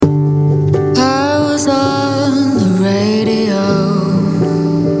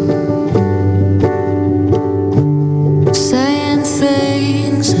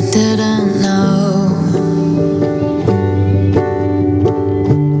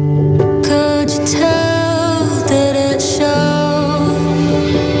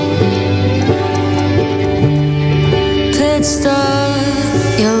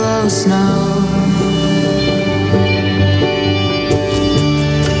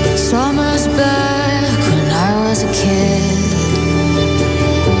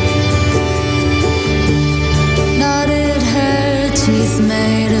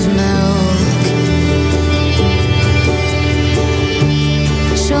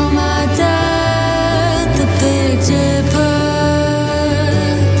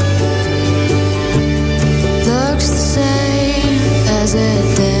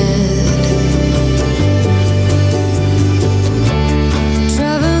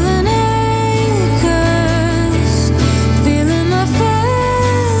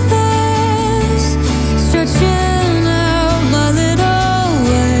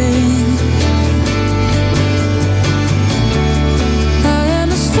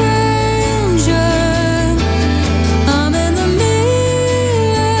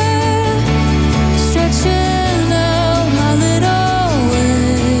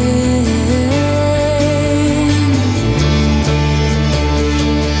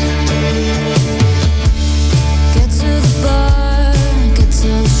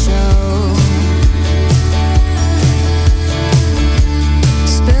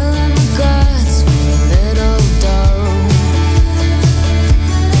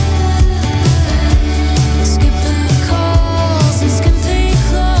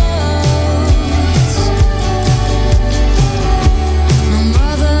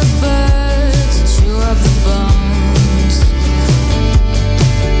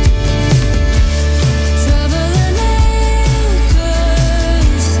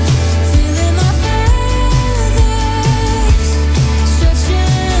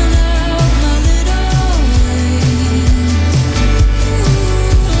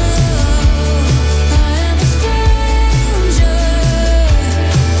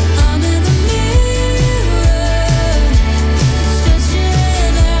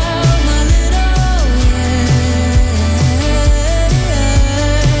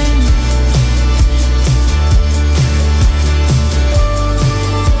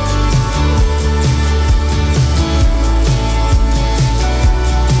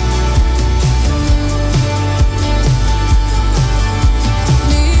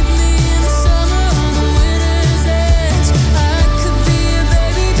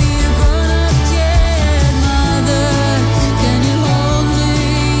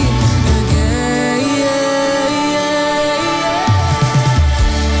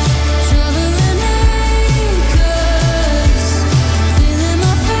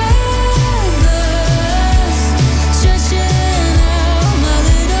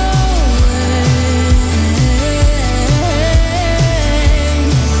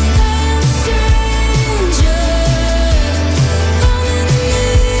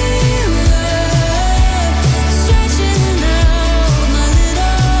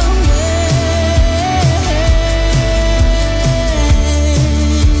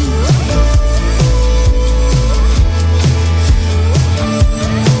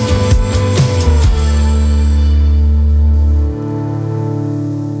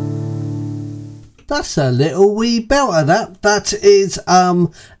That's a little wee belter. That is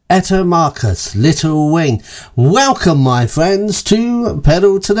Eto Marcus, Little Wing. Welcome, my friends, to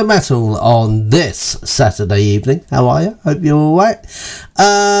Pedal to the Metal on this Saturday evening. How are you? Hope you're all right.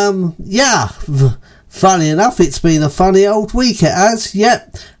 Yeah, funny enough, it's been a funny old week, it has.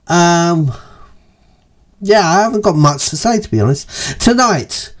 Yep. Yeah, I haven't got much to say, to be honest.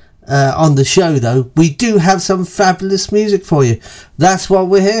 Tonight, on the show, though, we do have some fabulous music for you. That's what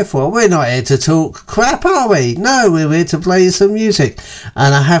we're here for. We're not here to talk crap, are we? No, we're here to play you some music.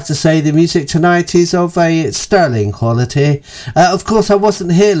 And I have to say, the music tonight is of a sterling quality. Of course, I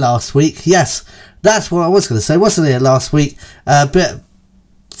wasn't here last week. Yes, that's what I was going to say. Wasn't here last week. But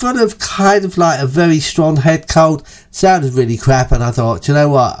full of kind of like a very strong head cold. Sounded really crap, and I thought, you know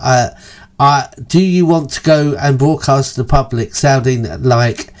what? Do you want to go and broadcast to the public sounding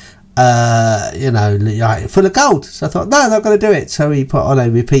like like full of gold? So I thought, no, I'm not going to do it. So we put on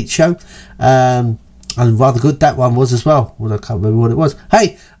a repeat show, and rather good that one was as well. Well, I can't remember what it was.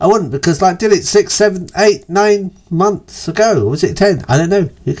 Hey, I wouldn't, because I did it 6, 7, 8, 9 months ago. Or was it 10? I don't know.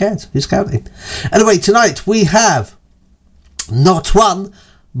 Who cares? Who's counting? Anyway, tonight we have not one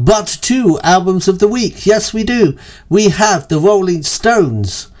but 2 albums of the week. Yes, we do. We have the Rolling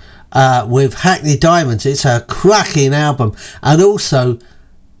Stones with Hackney Diamonds. It's a cracking album. And also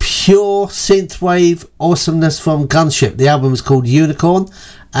pure synthwave awesomeness from Gunship. The album is called Unicorn,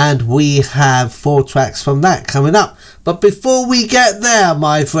 and we have 4 tracks from that coming up. But before we get there,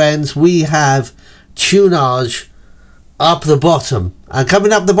 my friends, we have Tunage Up the Bottom. And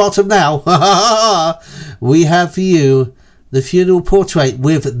coming up the bottom now, we have for you the Funeral Portrait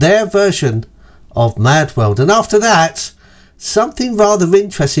with their version of Mad World. And after that, something rather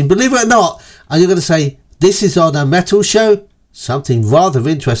interesting, believe it or not, and you're going to say, this is on a metal show? Something rather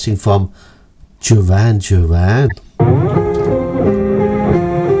interesting from Duran Duran.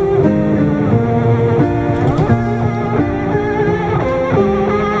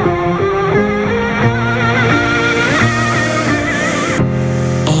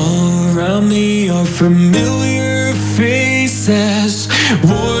 Familiar faces,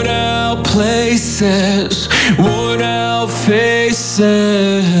 worn out places, worn out faces,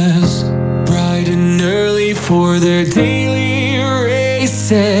 bright and early for their daily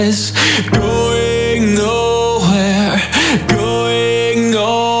races, going nowhere, going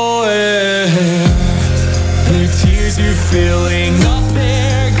nowhere. Their tears are filling up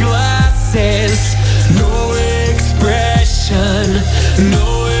their glasses, no expression,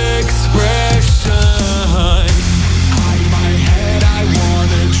 no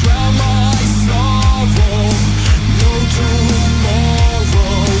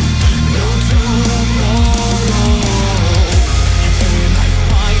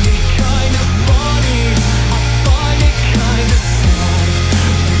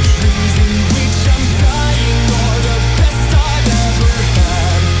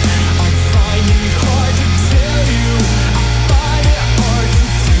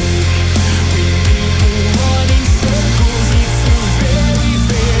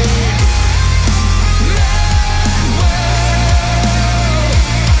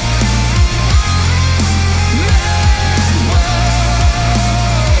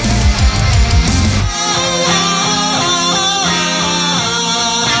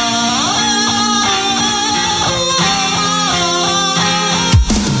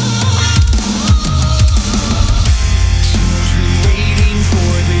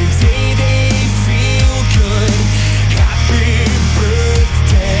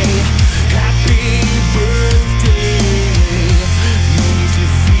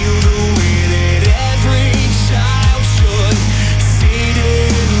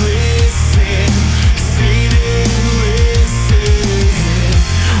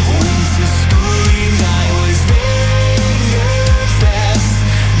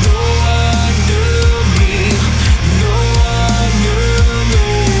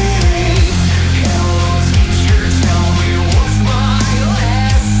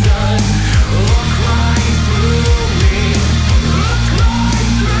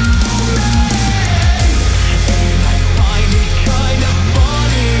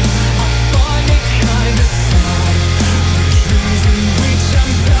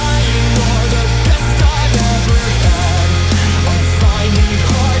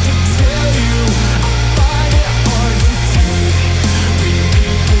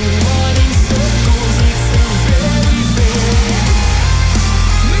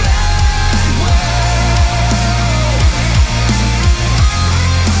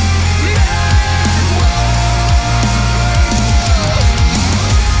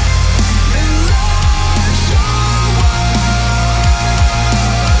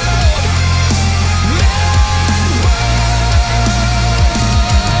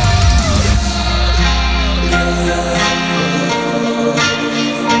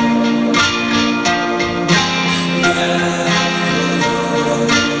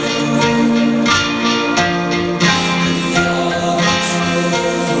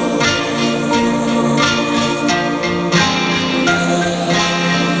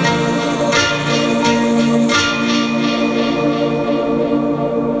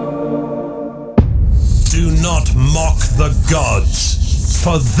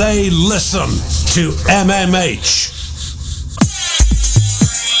for they listen to MMH.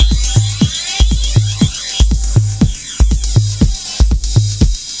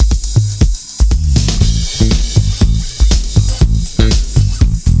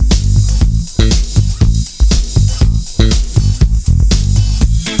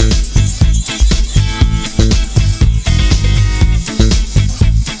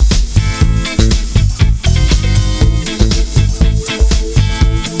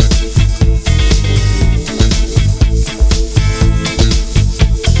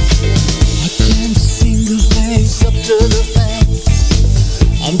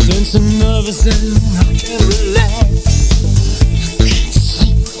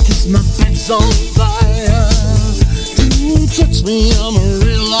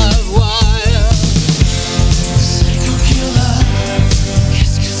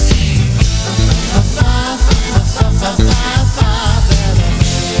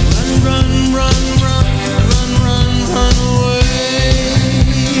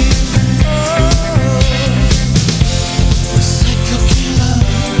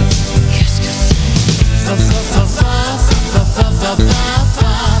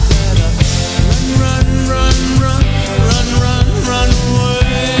 Run away.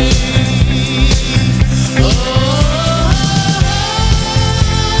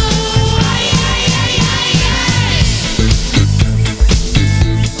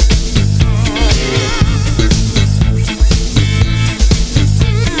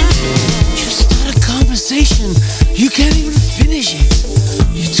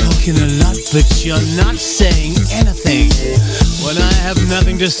 you're not saying anything. When I have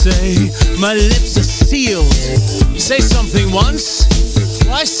nothing to say, my lips are sealed. You say something once,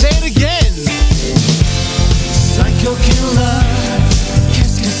 why say it again? Psycho killer,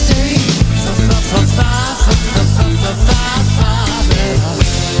 qu'est-ce que c'est?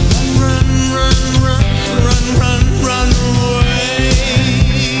 Run, run, run, run, run, run away.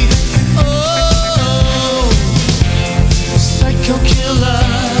 Oh, psycho killer,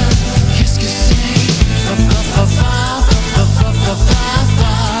 qu'est-ce que c'est?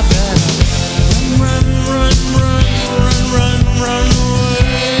 Run, run, run, run, run, run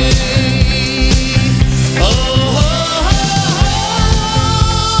away. Oh,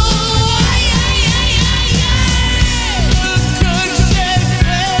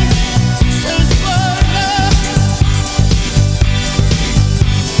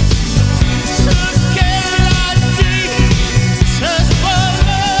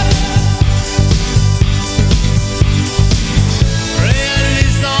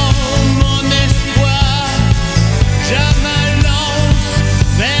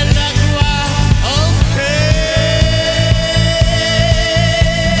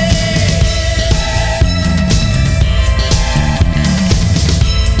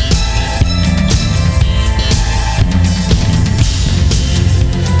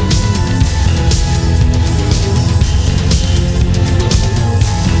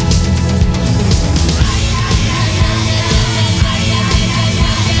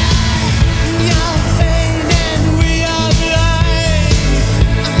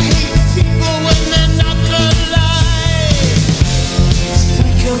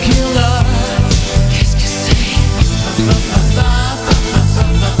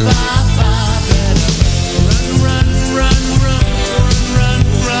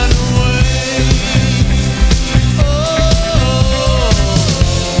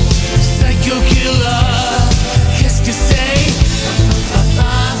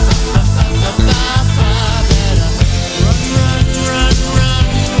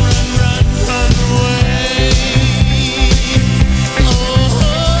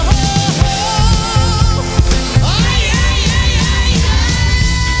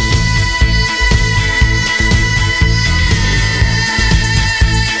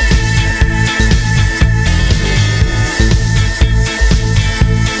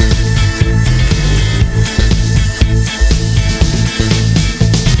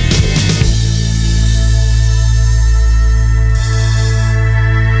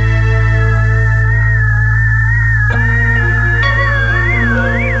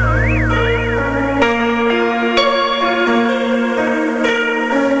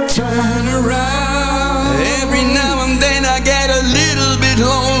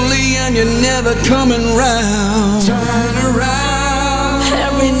 coming round. Turn around.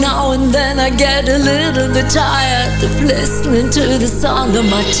 Every now and then I get a little bit tired of listening to the sound of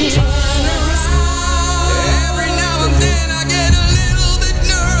my tears. Every now and then I get a little bit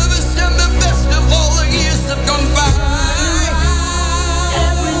nervous, and the best of all the years have gone by.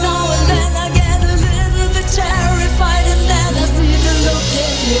 Every now and then I get a little bit terrified, and then I see the look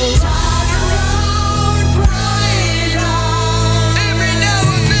in your eyes.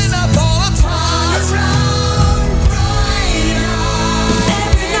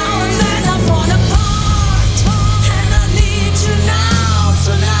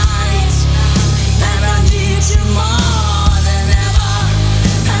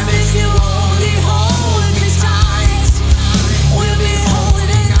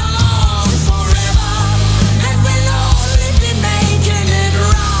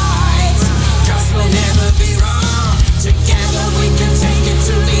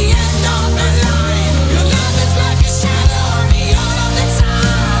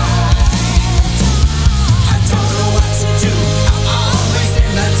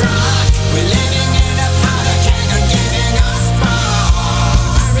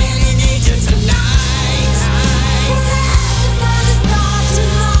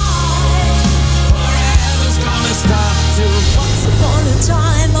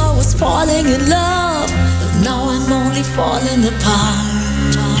 Falling in love, but now I'm only falling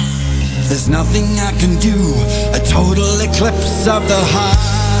apart. There's nothing I can do, a total eclipse of the heart.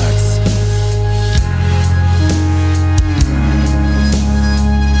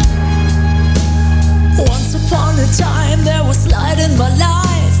 Once upon a time there was light in my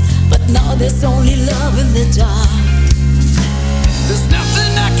life, but now there's only love in the dark. There's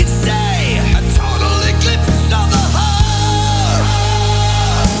nothing I can say, a total eclipse of the heart.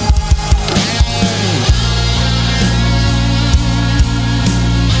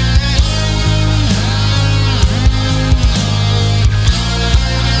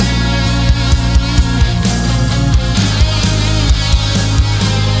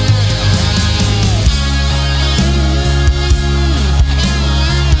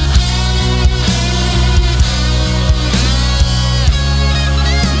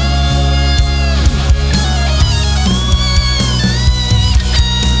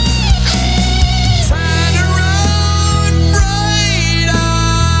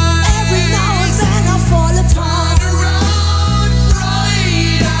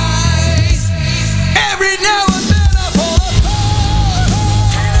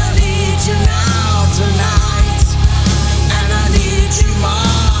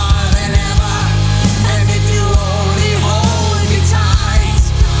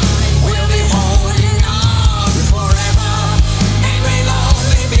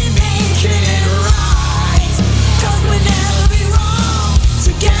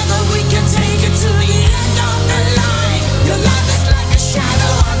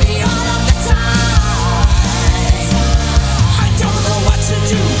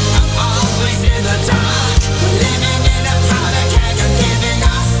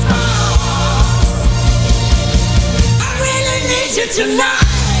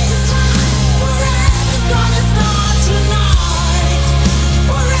 tonight. Forever's gonna start tonight.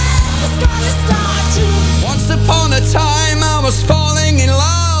 Forever's gonna start tonight. Once upon a time I was falling in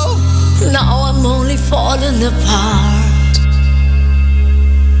love. Now I'm only falling apart.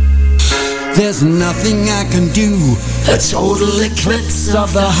 There's nothing I can do. A total eclipse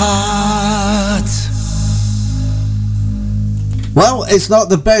of the heart. Well, it's not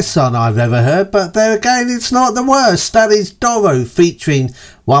the best song I've ever heard, but there again, it's not the worst. That is Doro featuring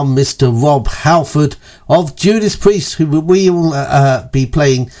one Mr. Rob Halford of Judas Priest, who will be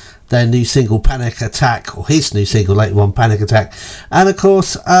playing their new single Panic Attack, or his new single later on, Panic Attack. And of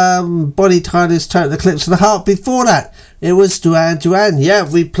course, Bonnie Tyler's Total Eclipse of the Heart. Before that, it was Duran Duran. Yeah,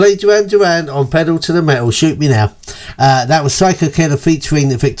 we played Duran Duran on Pedal to the Metal. Shoot me now. That was Psycho Killer featuring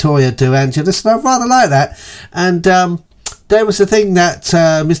Victoria DeAngelis, and I rather like that. And there was a thing that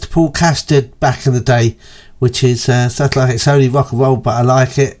Mr. Paul Cash did back in the day, which is sort of like, it's only rock and roll, but I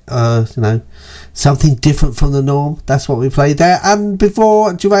like it. Something different from the norm. That's what we played there. And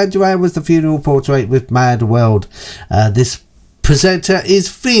before Duran Duran was the Funeral Portrait with Mad World. This presenter is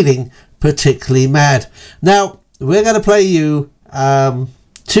feeling particularly mad. Now, we're going to play you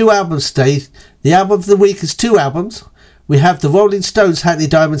 2 albums today. The album of the week is 2 albums. We have the Rolling Stones, Hackney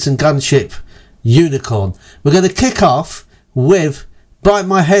Diamonds and Gunship, Unicorn. We're going to kick off with Bite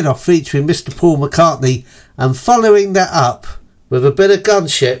My Head Off featuring Mr. Paul McCartney, and following that up with a bit of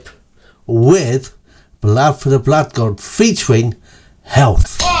Gunship with Blood for the Blood God featuring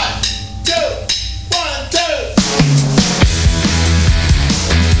Health. 1, 2, 1, 2.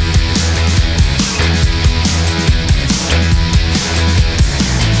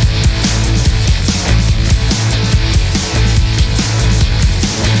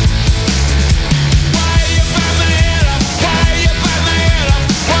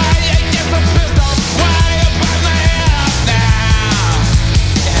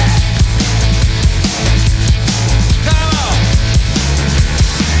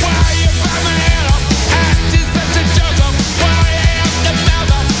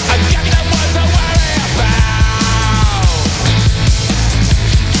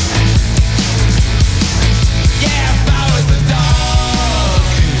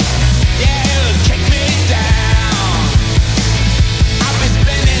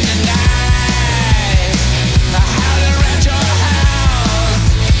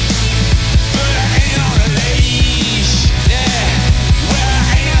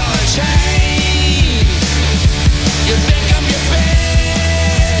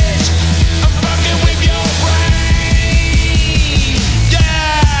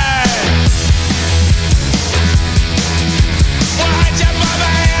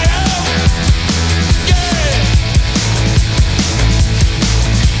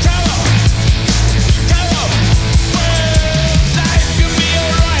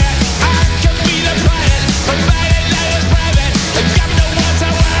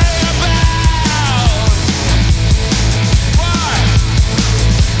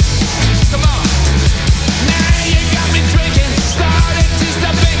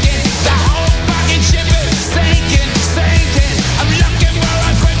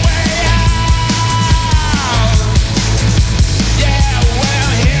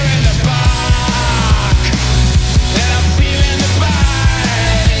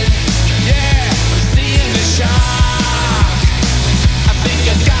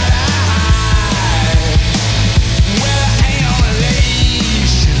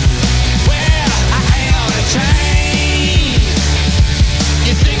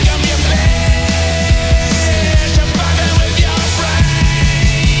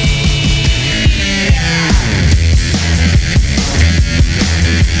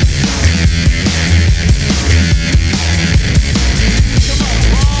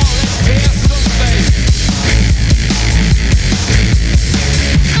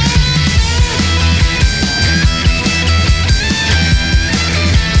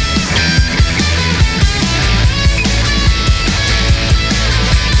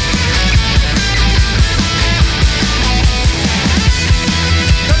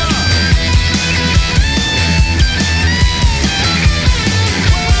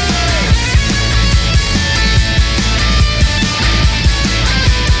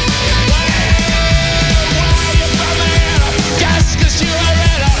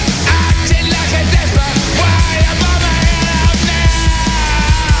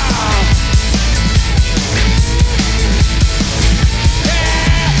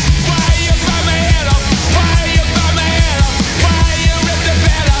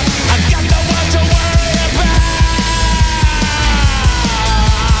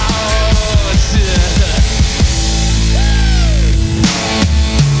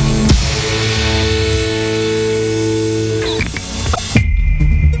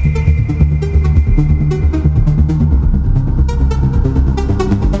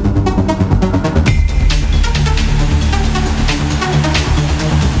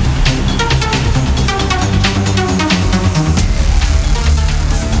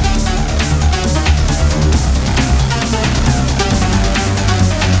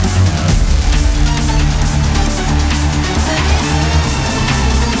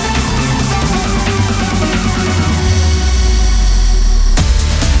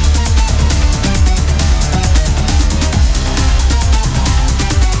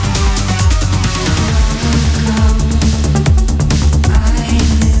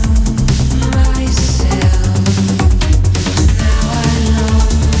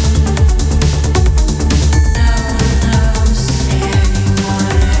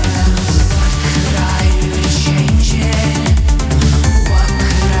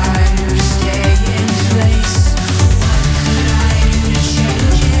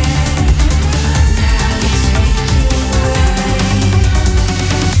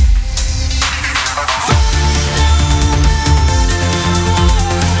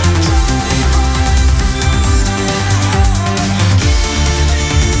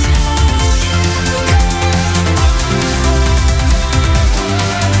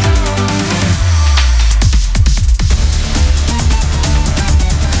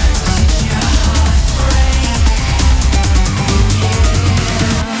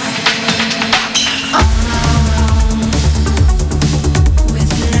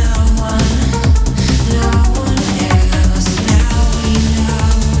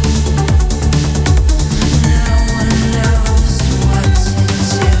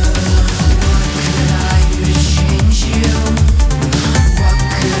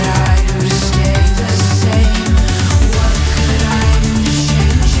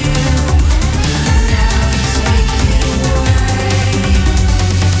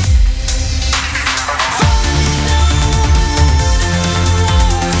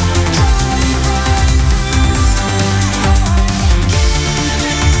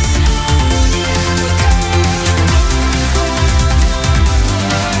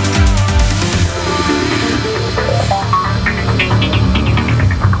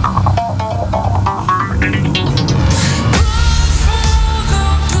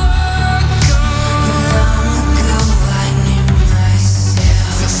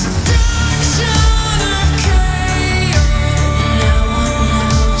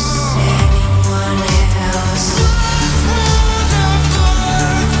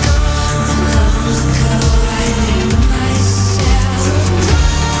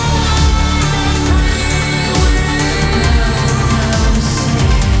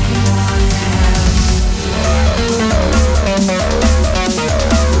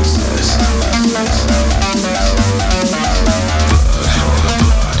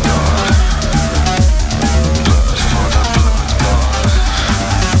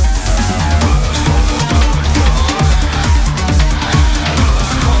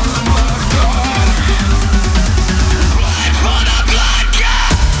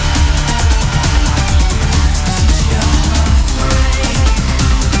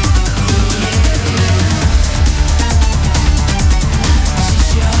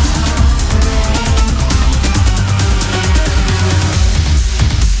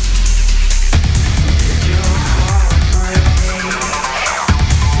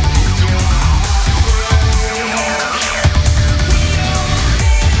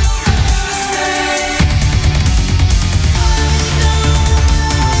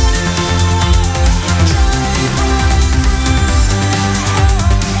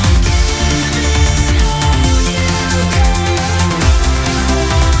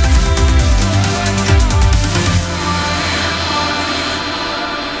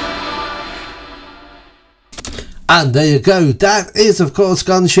 And there you go. That is, of course,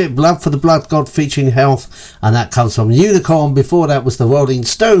 Gunship, Blood for the Blood God featuring Health. And that comes from Unicorn. Before that was the Rolling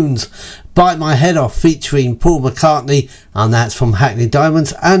Stones, Bite My Head Off featuring Paul McCartney. And that's from Hackney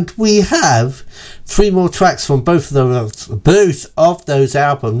Diamonds. And we have 3 more tracks from both of those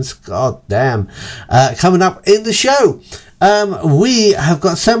albums. God damn. Coming up in the show. We have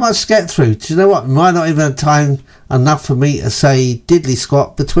got so much to get through. Do you know what? Might not even have time enough for me to say diddly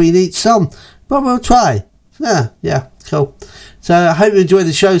squat between each song. But we'll try. Yeah, cool. So I hope you enjoyed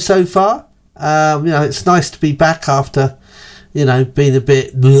the show so far. It's nice to be back after, being a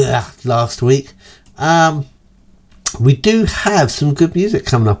bit last week. We do have some good music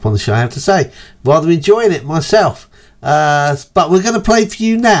coming up on the show, I have to say. Rather enjoying it myself. But we're going to play for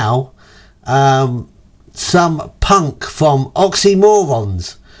you now some punk from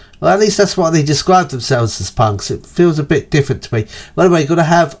Oxymorons. Well, at least that's what they describe themselves as, punks. It feels a bit different to me. By the way, we're going to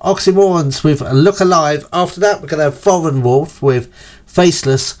have Oxymorons with Look Alive. After that, we're going to have Foreign Wolf with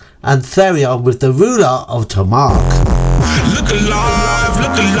Faceless and Therion with The Ruler of Tomark. Look alive,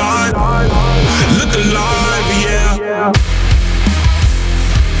 look alive, look alive, yeah.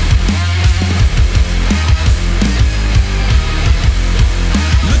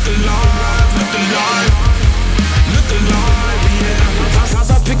 Look alive, look alive, look alive, yeah. How's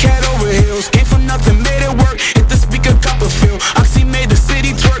up Picat over hills, came for nothing, made it work. Hit the speaker, Copperfield. Oxy made the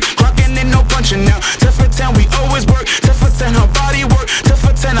city twerk, clocking in, no punching now. 10 for 10, we always work. 10 for 10, her body work. 10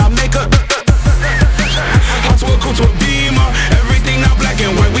 for 10, I make her. Hot to a cool to a beamer. Everything now black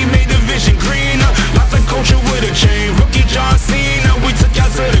and white, we made the vision greener. Lock the culture with a chain. Rookie John Cena, we took y'all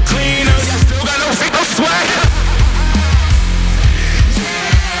to the cleaners. Still got no swag.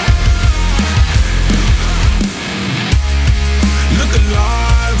 Look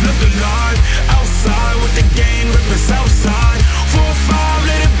alive, look alive. Outside with the gang, ripping Southside. 4-5,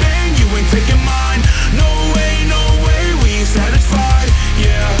 let it bang, you ain't taking mine. No way, we ain't satisfied.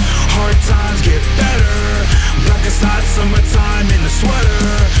 Yeah, hard times get better. Black aside, summertime in the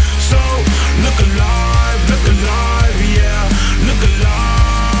sweater. So, look alive, yeah, look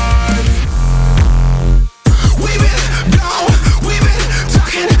alive. We've been gone, we've been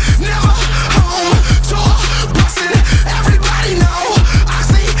talking, never home. Tour, busting, everybody know. I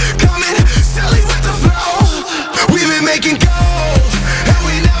see coming, silly with the flow. We've been making gold, and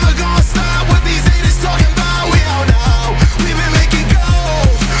we never gonna stop. What these haters talking about, we don't know. We've been making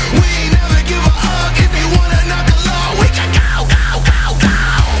gold, we ain't never give a hug. If you wanna knock the law, we can go.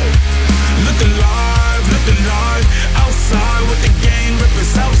 Look alive, outside with the gang, ripping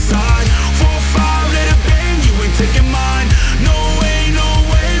Southside. 4-5, let it bang, you ain't taking mine. No way,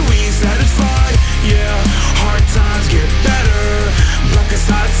 we ain't satisfied. Yeah, hard times get better. Black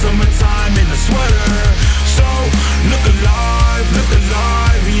aside, summertime in the sweater. So, look alive,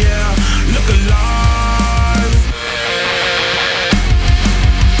 yeah, look alive.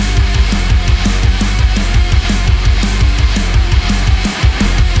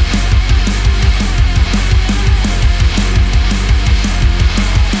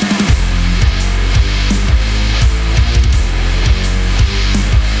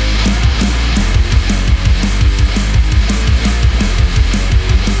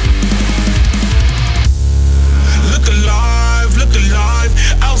 Look alive,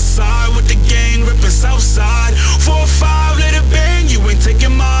 outside with the gang, ripping Southside. 4-5, let it bang, you ain't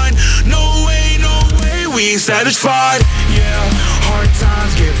taking mine. No way, we ain't satisfied. Yeah, hard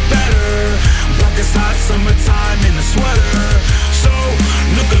times get better. Black aside, summertime in the sweater. So,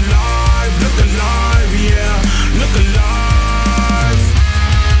 look alive, yeah, look alive.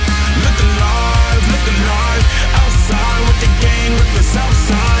 Look alive, outside with the gang, ripping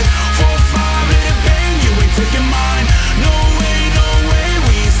Southside. 4-5, let it bang, you ain't taking mine. No way,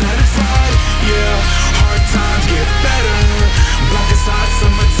 we ain't satisfied. Yeah, hard times get better. Black aside,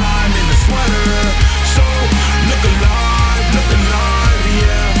 summertime in the sweater. So, look alive,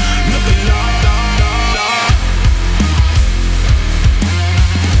 yeah, look alive.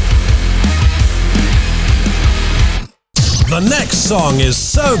 The next song is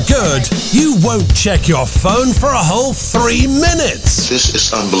so good, you won't check your phone for a whole 3 minutes. This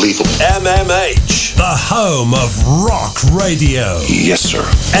is unbelievable. MMH, the home of rock radio. Yes, sir.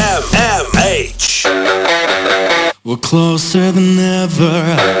 MMH. We're closer than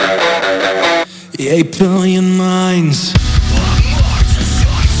ever. 8 billion minds.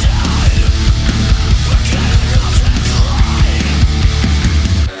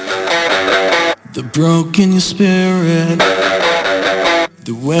 The broken your spirit,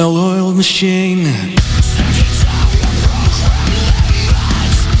 the well-oiled machine. We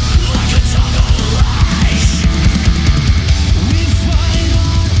fight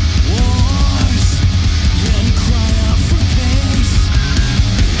our wars and cry.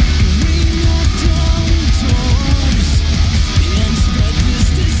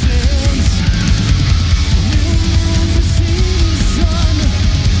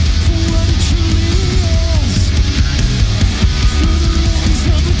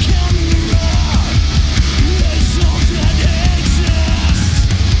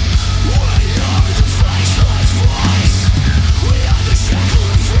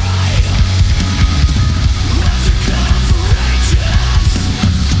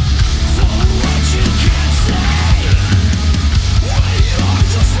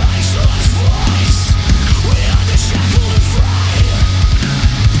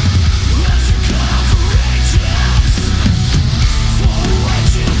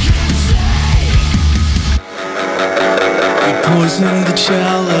 rose in the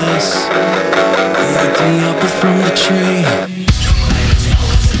chalice. You ate the apple from the tree.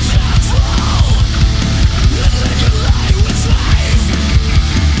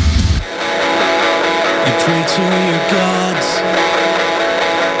 Pray to your gods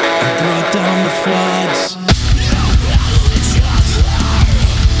and brought down the floods.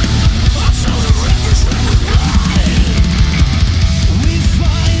 We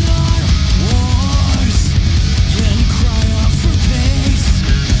fight our wars and cry out for peace.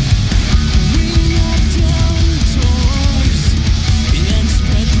 We knock down doors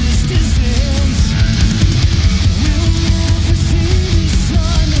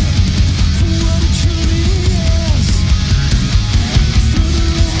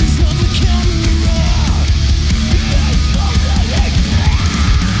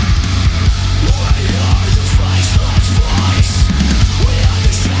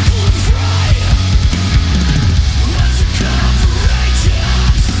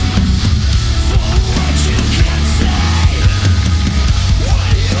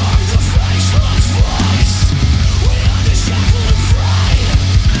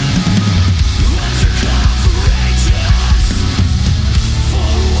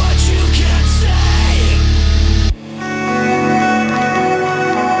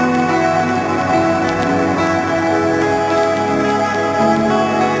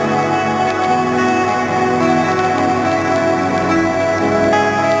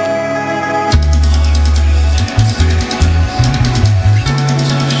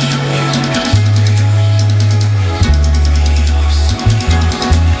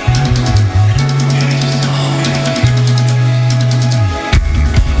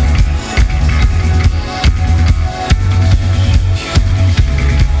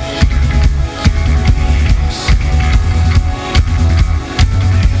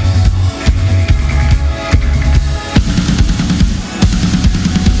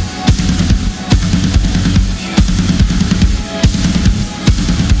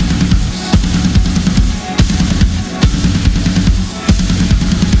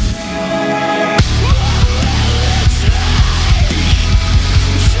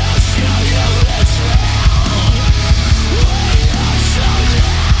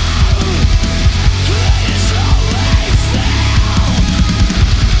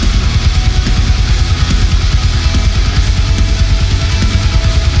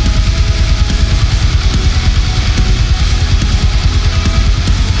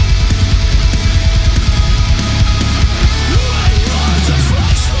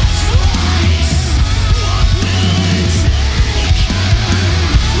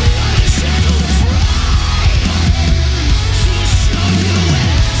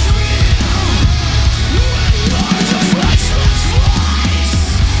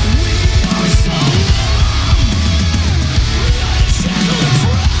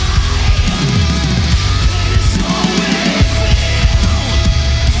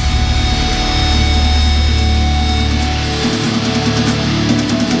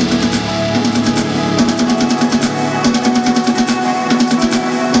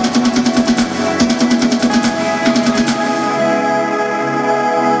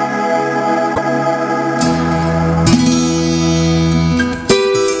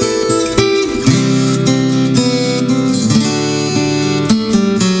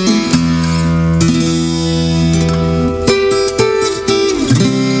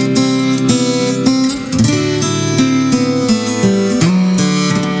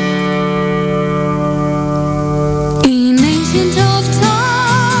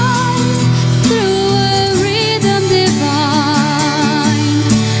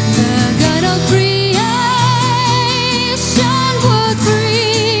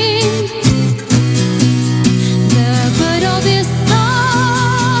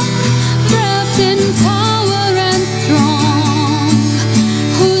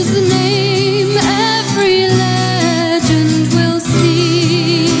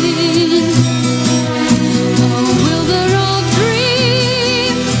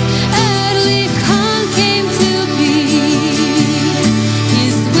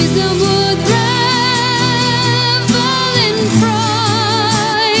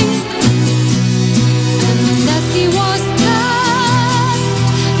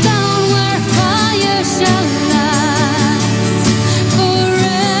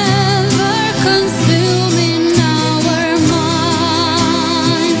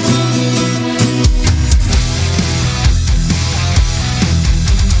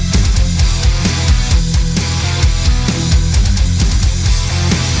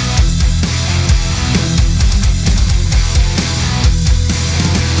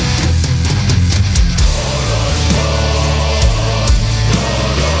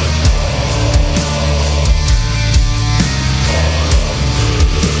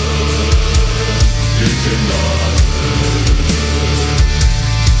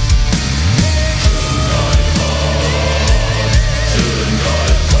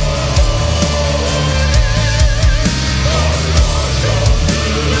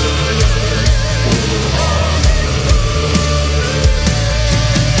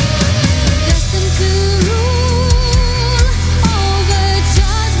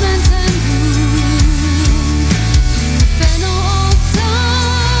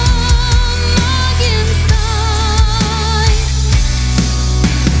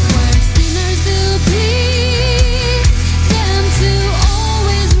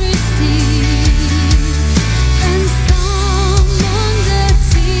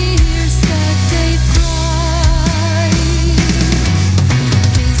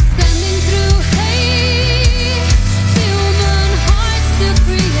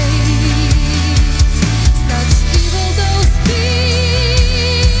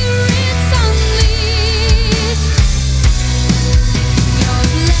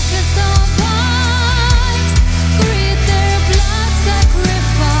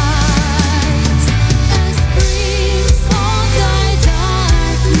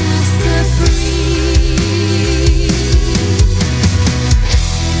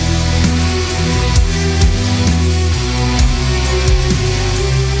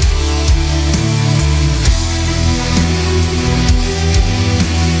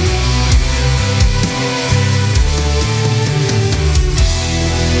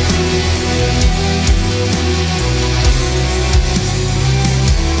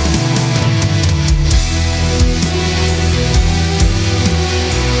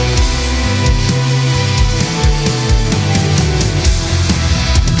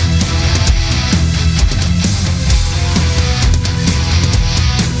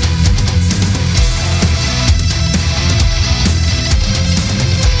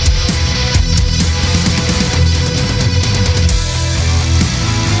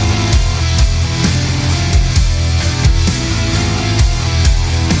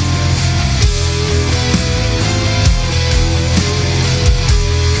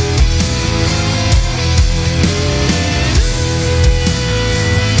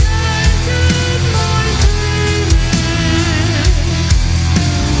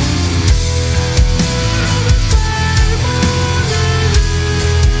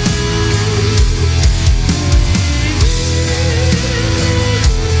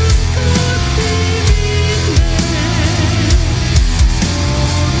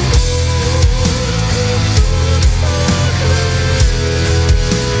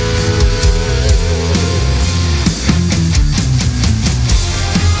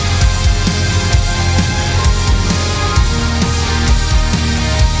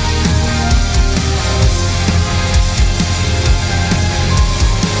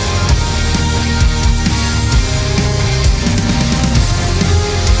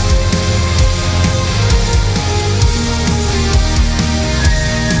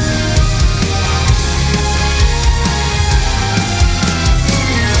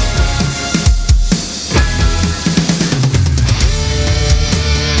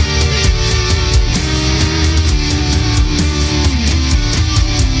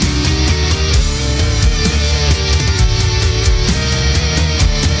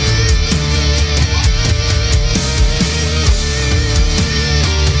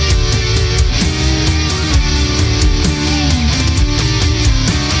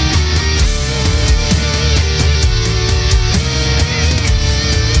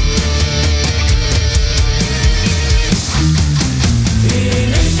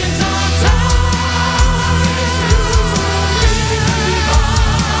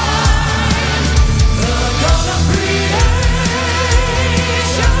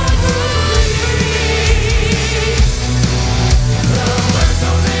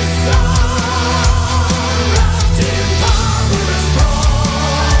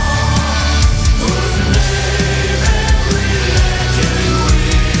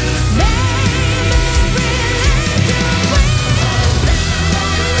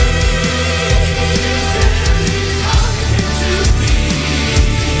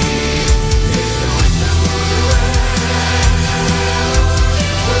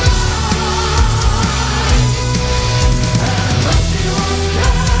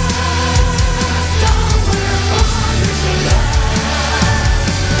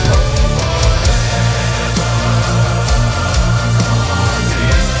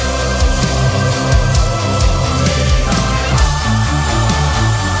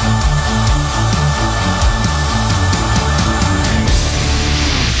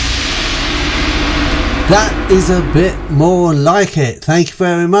That is a bit more like it. Thank you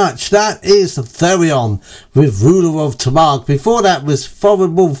very much. That is Therion with Ruler of Tamag. Before that was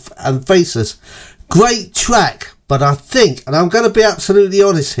Foreign Wolf and Faceless. Great track, but I think, and I'm going to be absolutely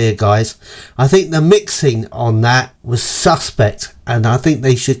honest here, guys, I think the mixing on that was suspect, and I think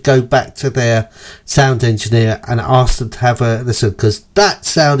they should go back to their sound engineer and ask them to have a listen, because that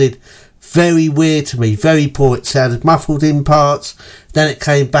sounded very weird to me, very poor. It sounded muffled in parts, then it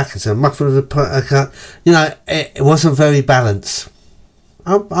came back as a muffled, you know, it wasn't very balanced.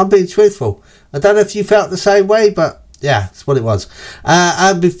 I'm being truthful. I don't know if you felt the same way, but yeah, that's what it was.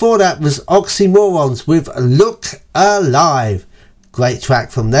 And before that was Oxymorons with Look Alive. Great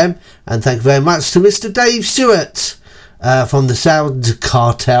track from them. And thank you very much to Mr. Dave Stewart from the Sound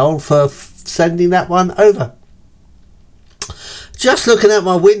Cartel for sending that one over. Just looking out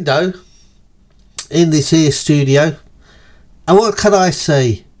my window in this here studio, and what can I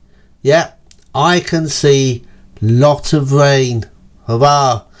see? Yeah, I can see lot of rain.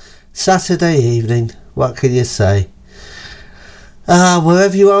 Hurrah! Saturday evening, what can you say?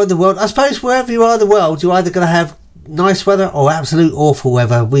 Wherever you are in the world, I suppose wherever you are in the world, you're either going to have nice weather or absolute awful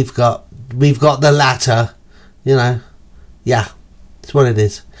weather. We've got the latter, you know. Yeah, that's what it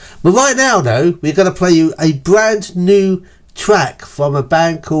is. But right now, though, we're going to play you a brand new track from a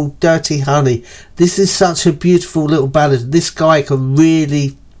band called Dirty Honey. This is such a beautiful little ballad. This guy can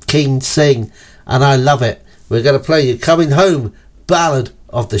really sing, and I love it. We're going to play you Coming Home, Ballad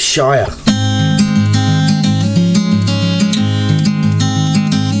of the Shire.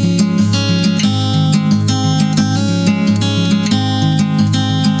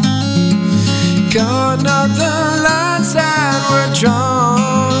 Gone are the lines that were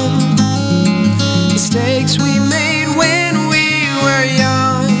drawn, mistakes we made when we were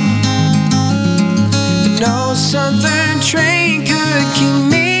young. No southern train could keep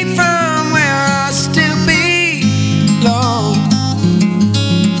me from where I still belong.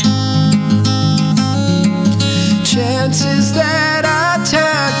 Chances that I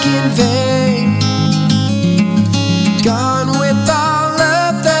took in vain, gone with all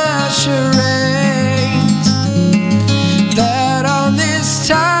of the charades.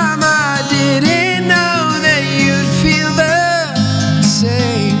 Time I didn't know that you'd feel the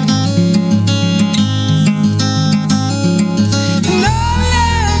same. And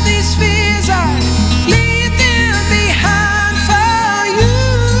all of these fears, I leave them behind for you.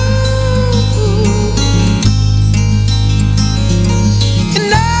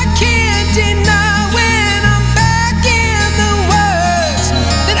 And I can't deny when I'm back in the words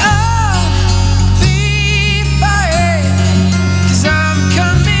that I'll be fine. 'Cause I'm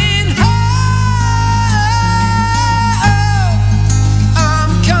coming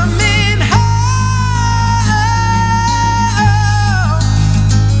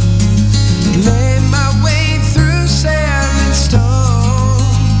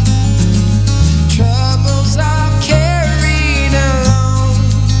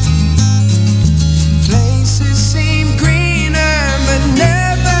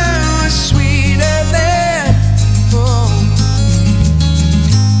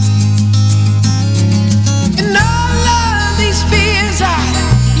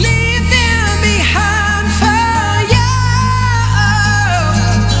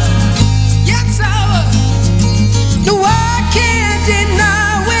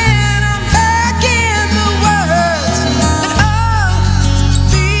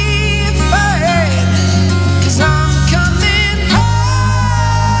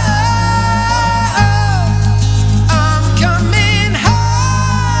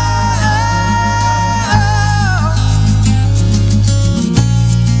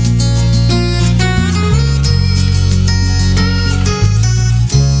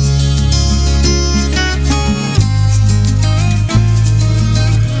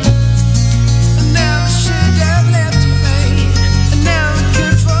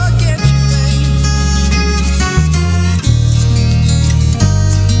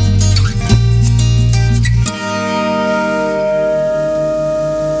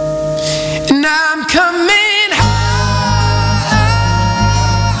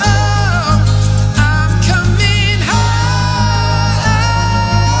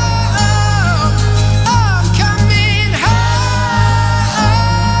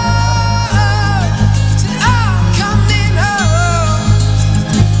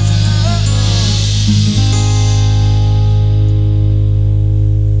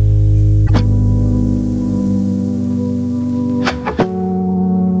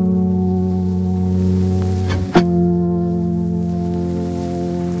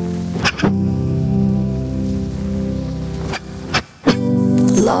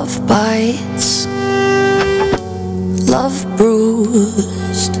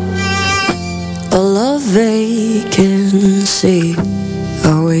lost. A love vacancy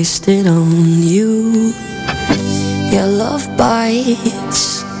I wasted on you. Your love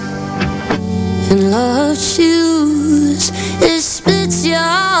bites and love chews. It splits your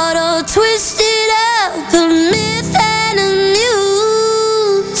heart all twisted up, a myth and a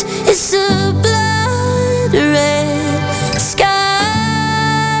muse. It's a blood red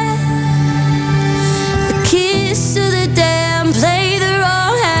sky, a kiss to the damned, play the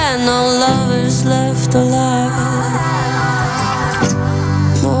wrong hand, no lovers left alive.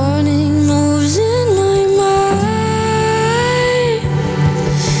 Morning moves in my mind.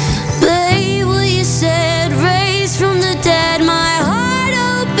 Babe, what you said, raised from the dead, my heart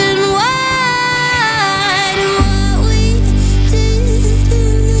open wide. What we did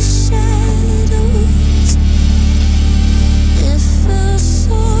in the shadows, it felt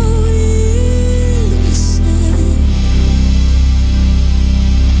so innocent.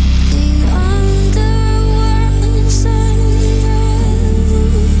 The underworld's unraveled.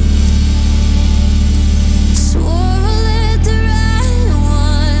 Swore I let the right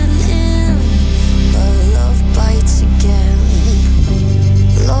one in, but love bites again.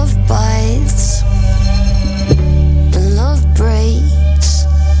 Love bites and love breaks.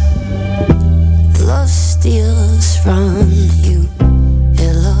 Love steals from you.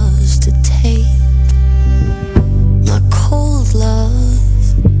 It loves to take my cold love,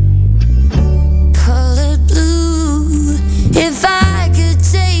 colored blue. If I could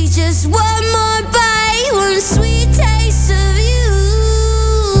take just one more bite, one sweet taste of you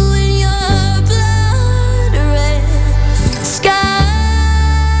in your blood red sky.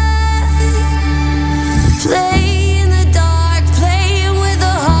 Play in the dark, playing with the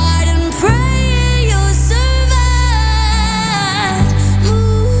heart and praying you'll survive.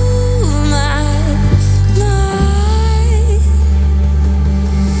 Move my mind.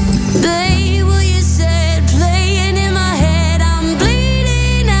 Babe, what you said, playing in my head, I'm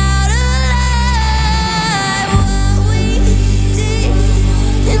bleeding out alive. What we did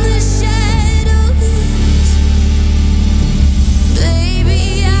in the shadows,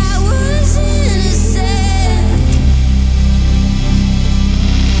 baby, I was innocent.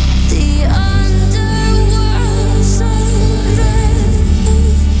 The underworld's unraveled.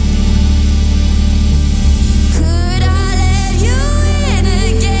 Could I let you in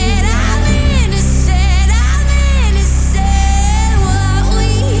again? I'm innocent, I'm innocent. What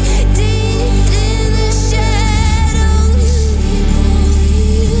we did in the shadows,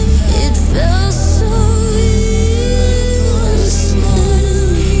 it felt so innocent.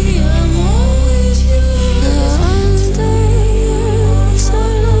 I'm always yours. The underworld's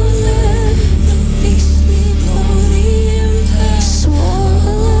unraveled. Makes me lonely and bad. Swore I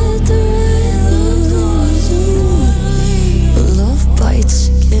let the red rose away, but love bites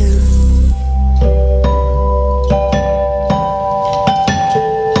again.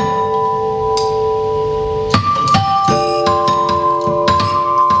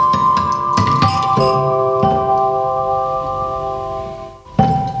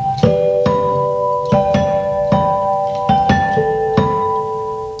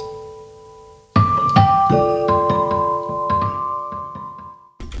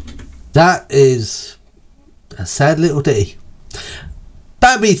 That is a sad little ditty.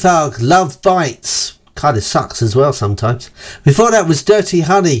 Babby Thug, Love Bites. Kind of sucks as well sometimes. Before that was Dirty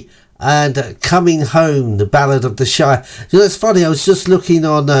Honey and Coming Home, the Ballad of the Shire. You know, it's funny, I was just looking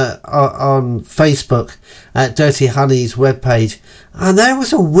on Facebook at Dirty Honey's webpage, and there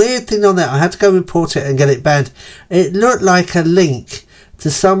was a weird thing on there. I had to go report it and get it banned. It looked like a link to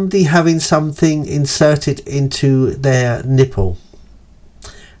somebody having something inserted into their nipple.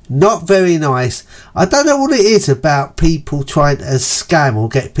 Not very nice. I don't know what it is about people trying to scam or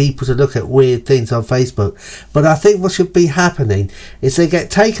get people to look at weird things on Facebook, but I think what should be happening is they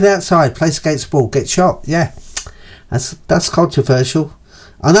get taken outside, placed against the wall, get shot. Yeah, that's controversial.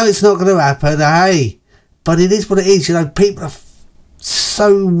 I know it's not going to happen, hey, but it is what it is. You know, people are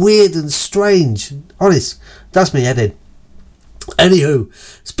so weird and strange. Honest, does me head in. Anywho,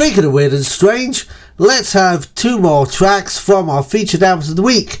 speaking of weird and strange, let's have two more tracks from our featured albums of the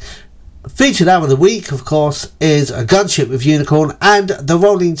week. Featured album of the week, of course, is A Gunship with Unicorn and The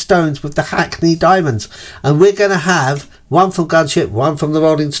Rolling Stones with the Hackney Diamonds. And we're going to have one from Gunship, one from The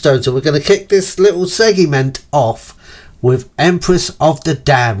Rolling Stones. And we're going to kick this little segment off with Empress of the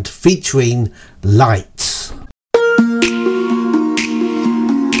Damned featuring Lights.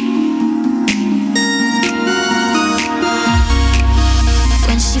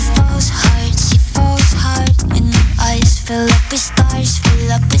 Fill up with stars,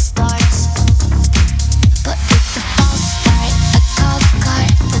 fill up with stars. But it's a false start, a call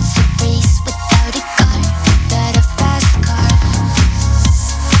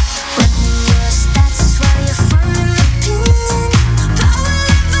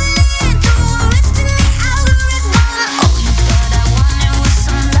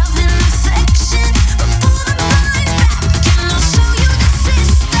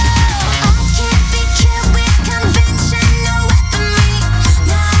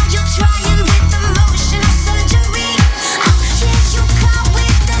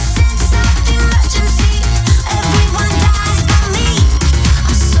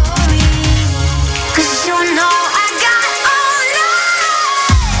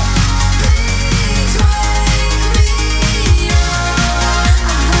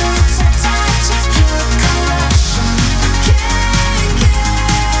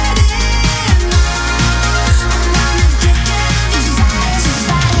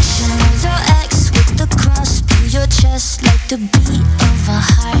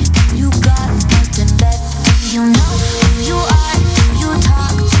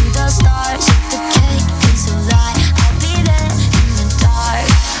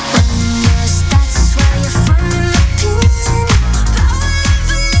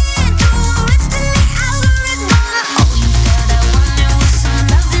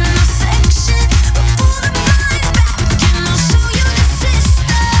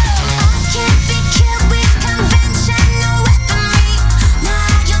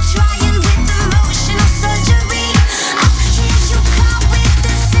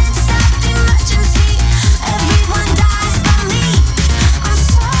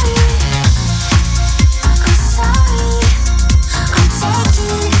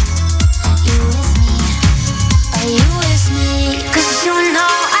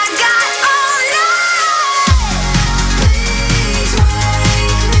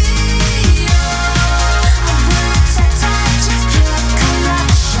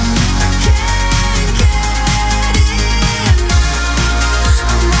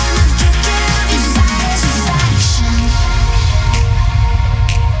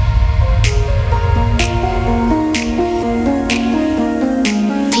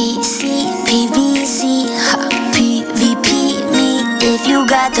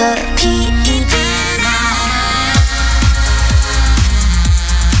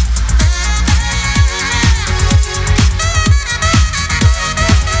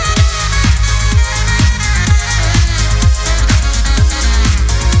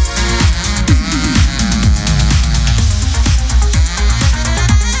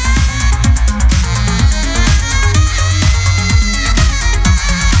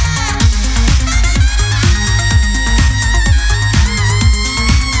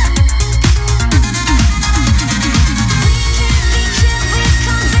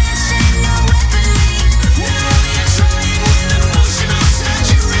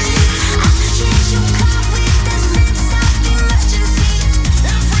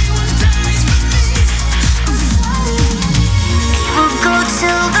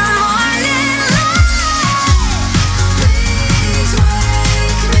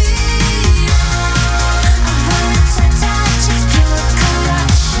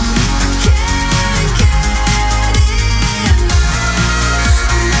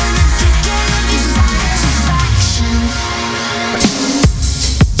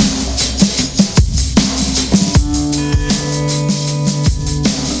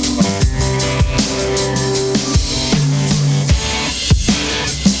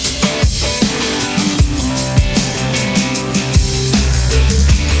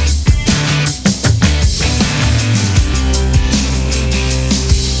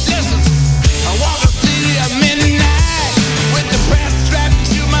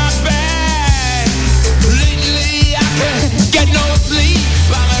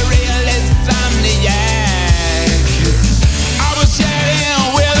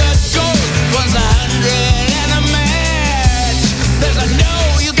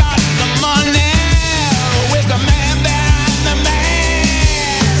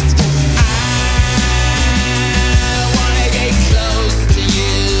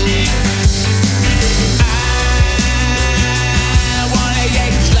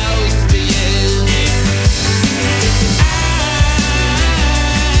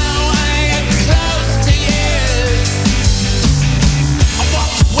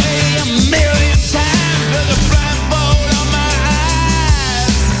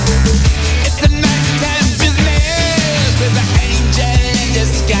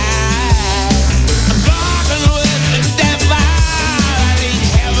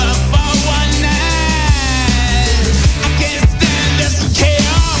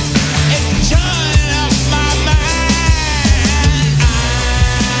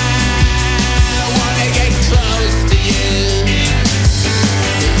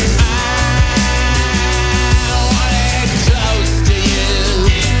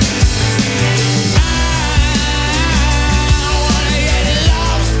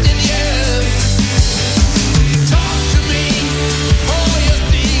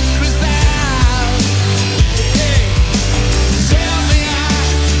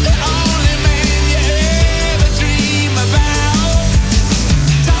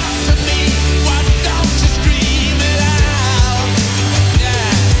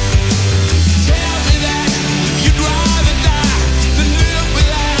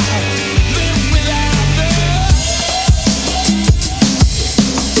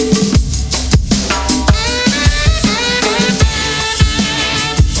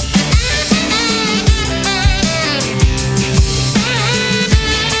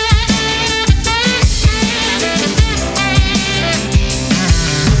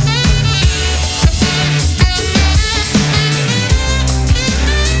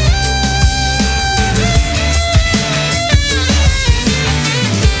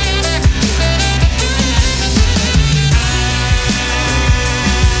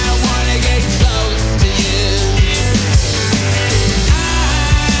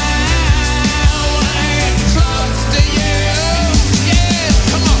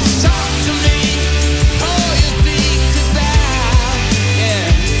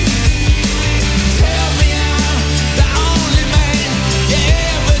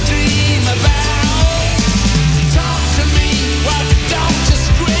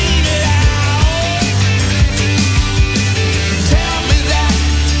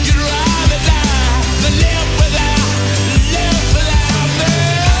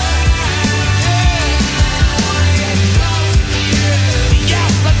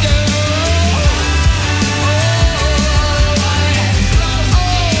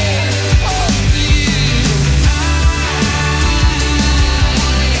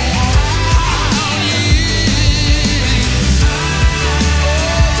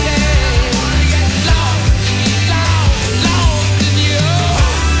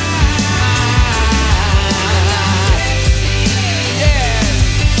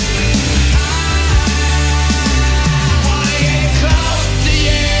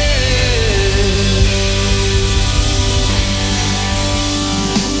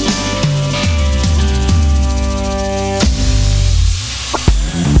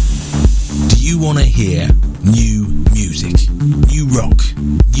you want to hear new music, new rock,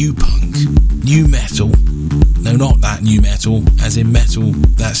 new punk, new metal. No, not that new metal, as in metal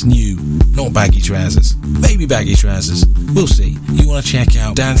that's new, not baggy trousers. Maybe baggy trousers, we'll see. You want to check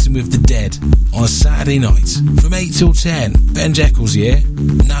out Dancing with the Dead on a Saturday night from 8 till 10. Ben Jekyll's here.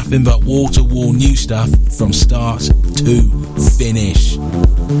 Nothing but wall-to-wall new stuff from start to finish.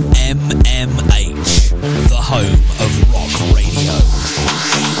 MMH, the home of rock radio.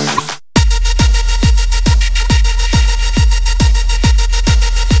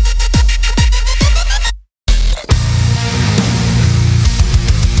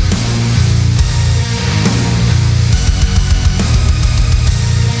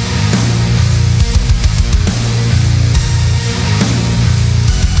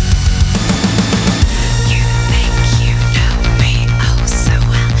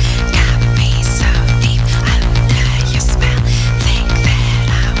 So deep under your spell, think that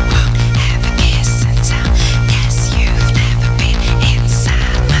I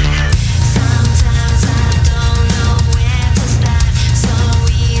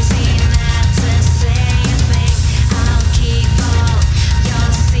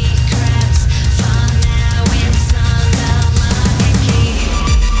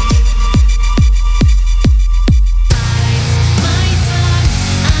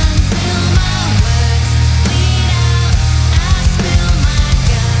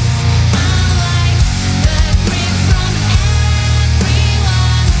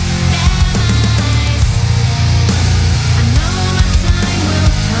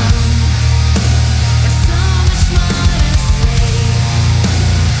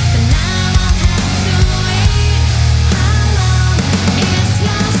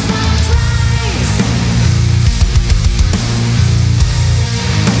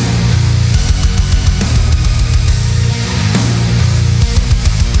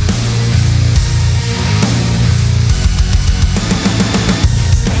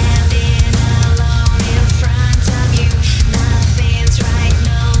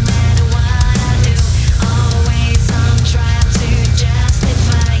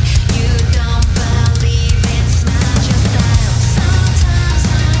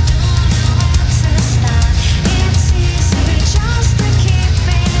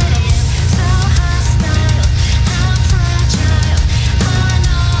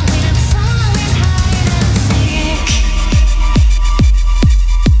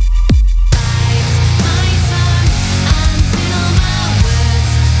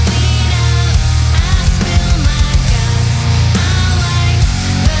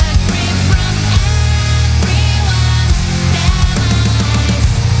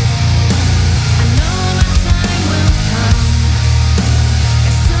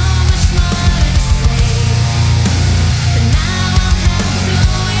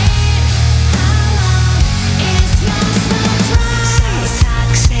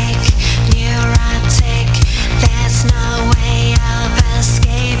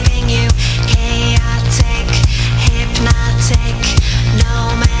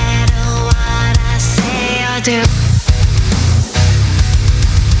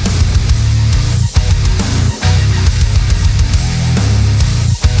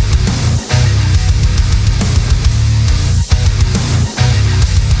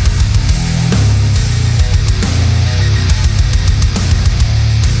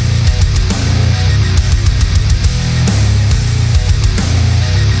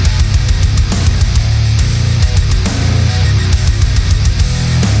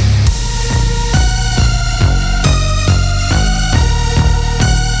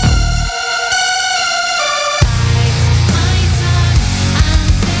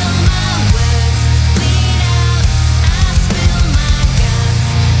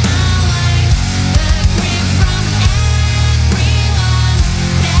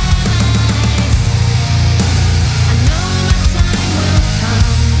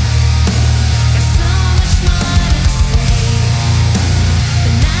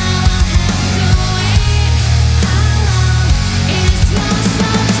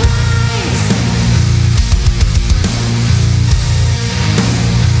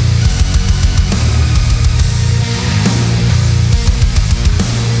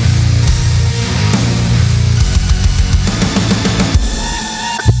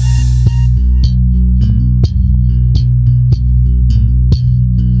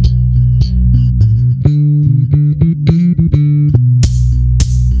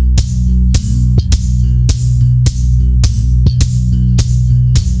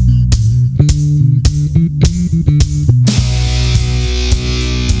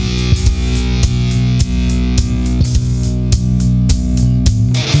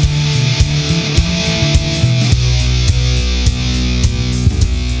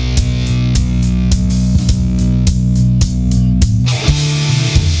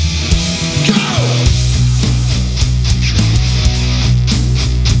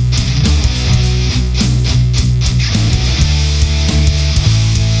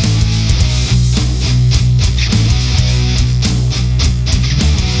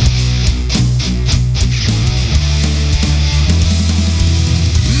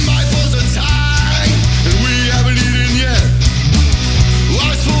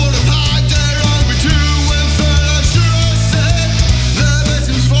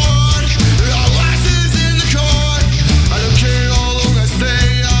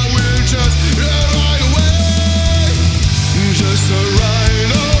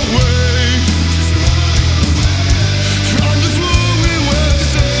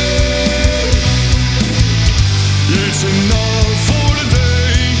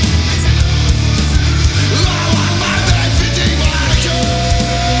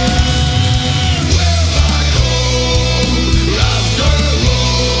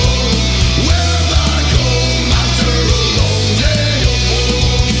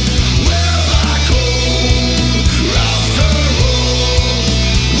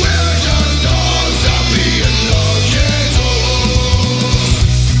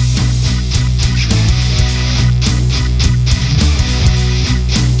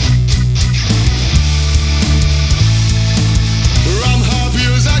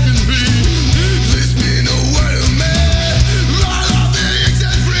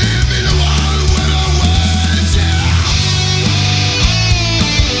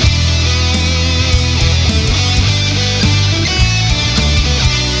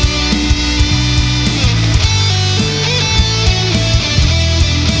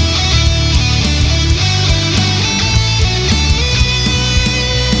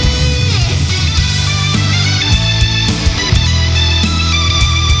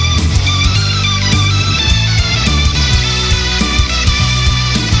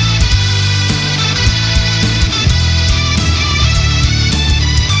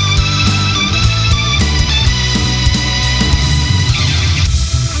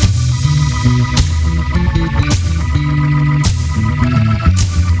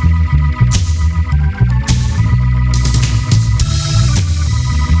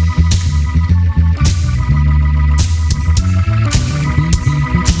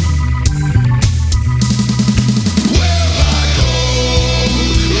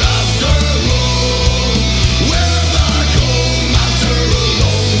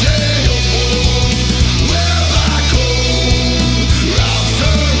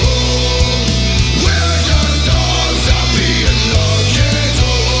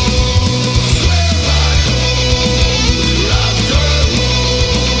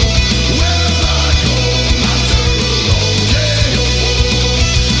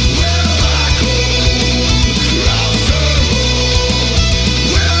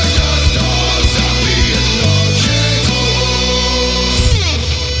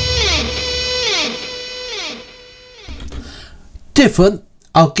Different,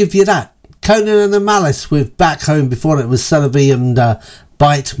 I'll give you that. Conan and the Malice with Back Home, before it was Celebi and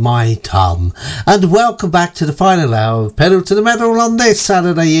Bite My Tongue. And welcome back to the final hour of Pedal to the Metal on this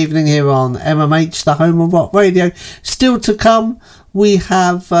Saturday evening here on MMH, the home of rock radio. Still to come, we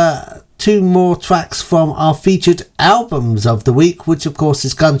have 2 more tracks from our featured albums of the week, which of course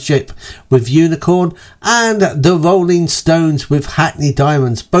is Gunship with Unicorn and The Rolling Stones with Hackney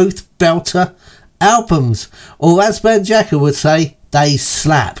Diamonds, both belter albums, or as Ben Jacker would say, they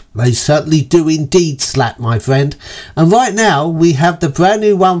slap. They certainly do indeed slap, my friend. And right now we have the brand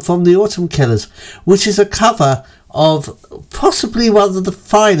new one from the Autumn Killers, which is a cover of possibly one of the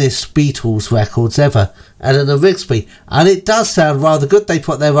finest Beatles records ever, Eleanor Rigby, and it does sound rather good. They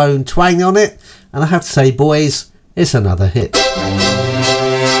put their own twang on it, and I have to say, boys, it's another hit.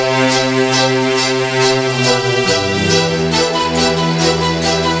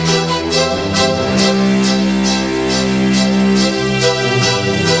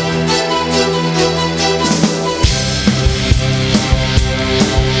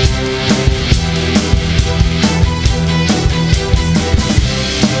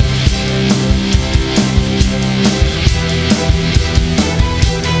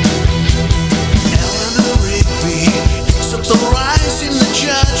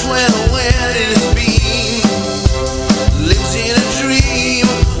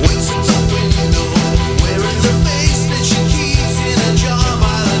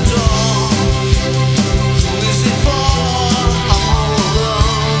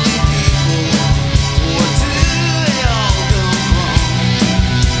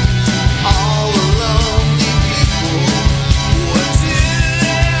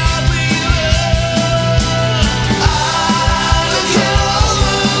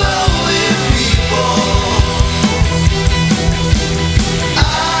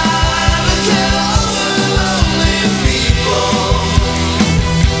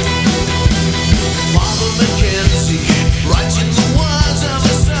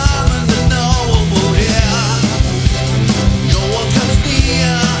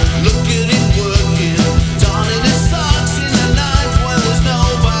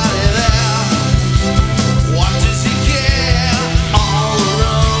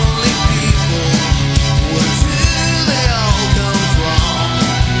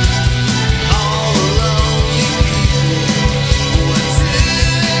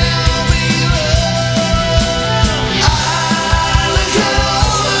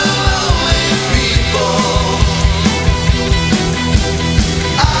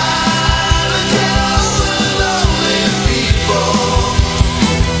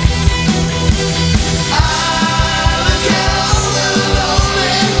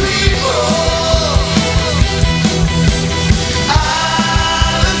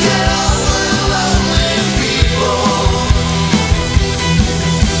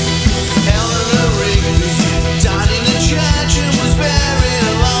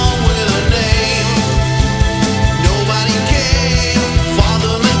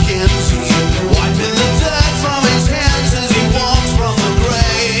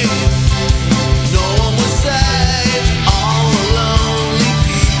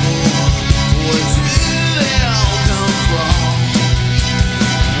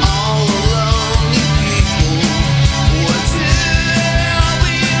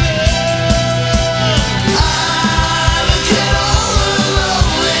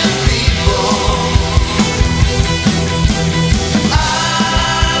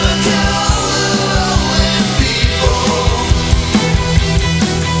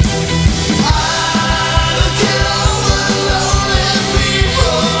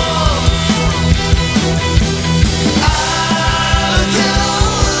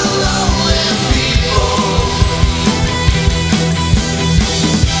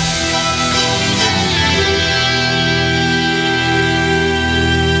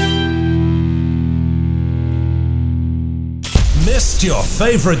 Your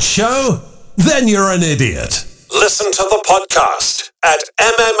favorite show? Then you're an idiot. Listen to the podcast at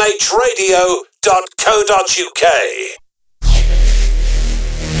mmhradio.co.uk.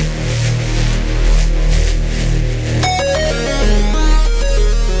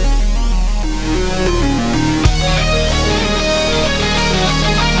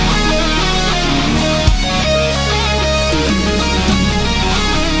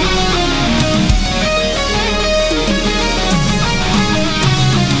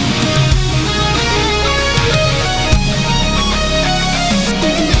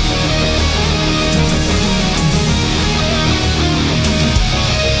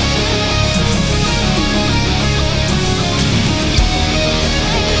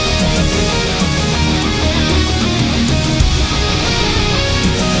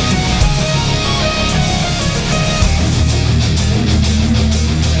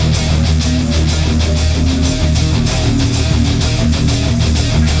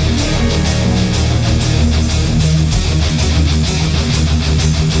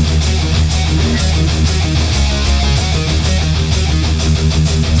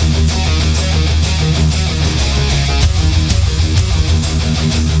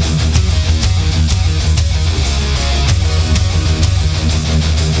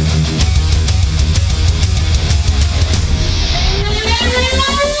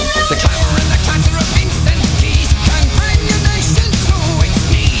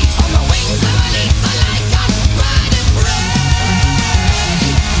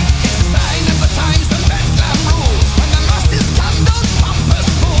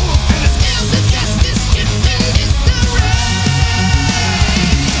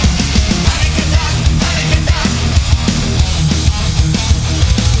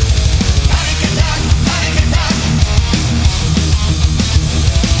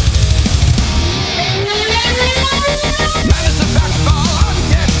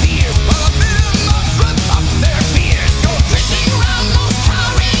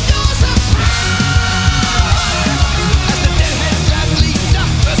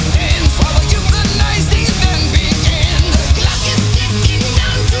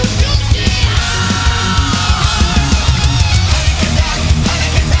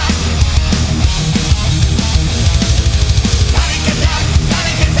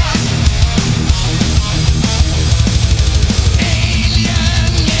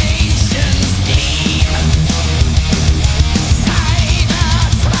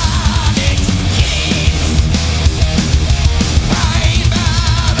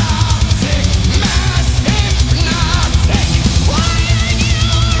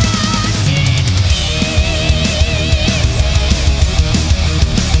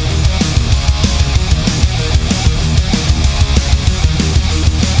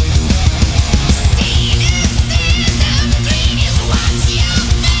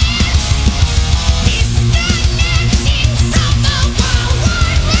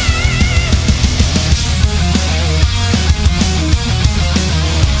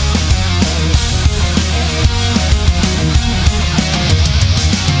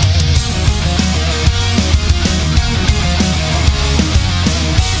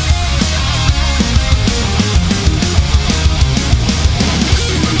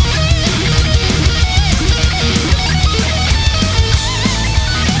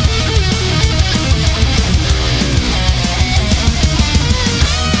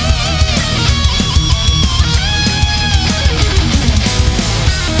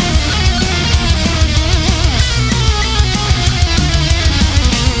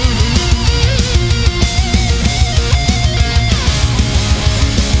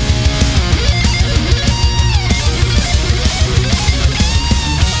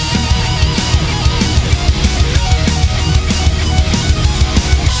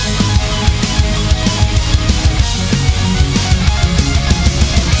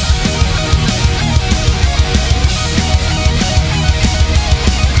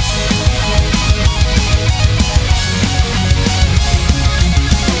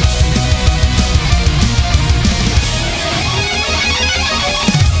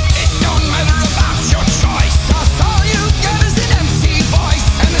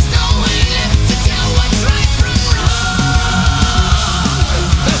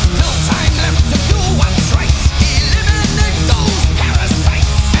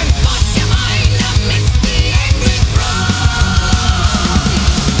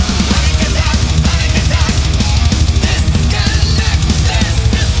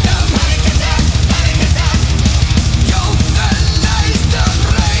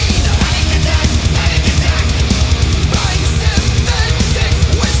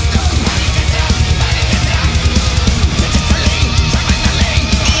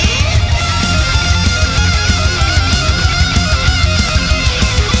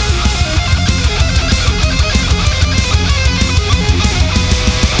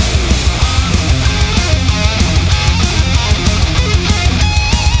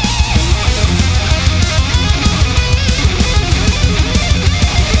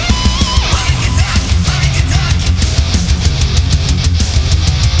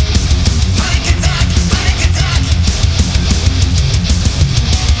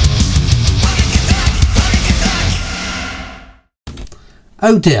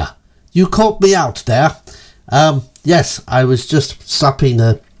 Oh dear, you caught me out there. Yes, I was just supping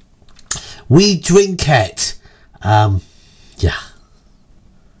a wee drinkette. Yeah.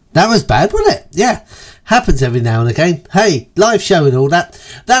 That was bad, wasn't it? Yeah. Happens every now and again. Hey, live show and all that.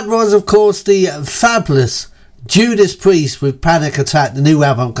 That was, of course, the fabulous Judas Priest with Panic Attack. The new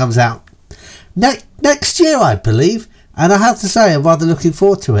album comes out next year, I believe. And I have to say, I'm rather looking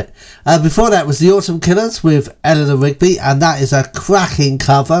forward to it. Before that was the Autumn Killers with Eleanor Rigby. And that is a cracking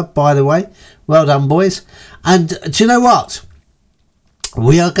cover, by the way. Well done, boys. And do you know what?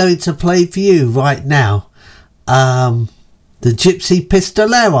 We are going to play for you right now the Gypsy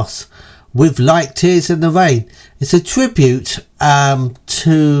Pistoleros with Like Tears in the Rain. It's a tribute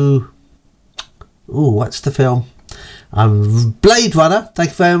to... Oh, what's the film? Blade Runner, thank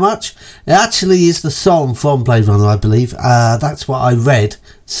you very much. It actually is the song from Blade Runner, I believe. That's what I read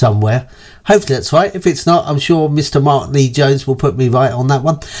somewhere. Hopefully that's right. If it's not, I'm sure Mr. Mark Lee Jones will put me right on that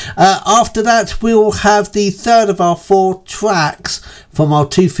one. After that, we will have the third of our 4 tracks from our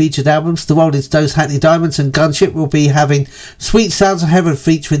 2 featured albums. The Rolling Stones, Hackney Diamonds and Gunship will be having Sweet Sounds of Heaven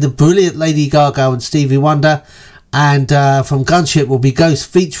featuring the brilliant Lady Gaga and Stevie Wonder. And from Gunship will be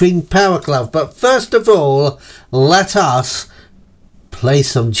Ghost featuring Power Glove. But first of all, let us play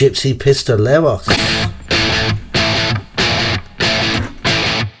some Gypsy Pistoleros.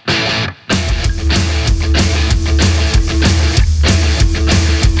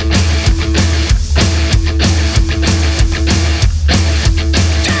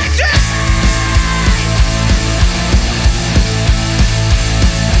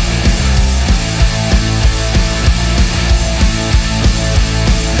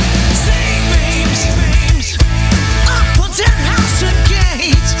 Up and down house and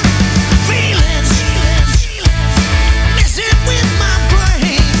gate, feelings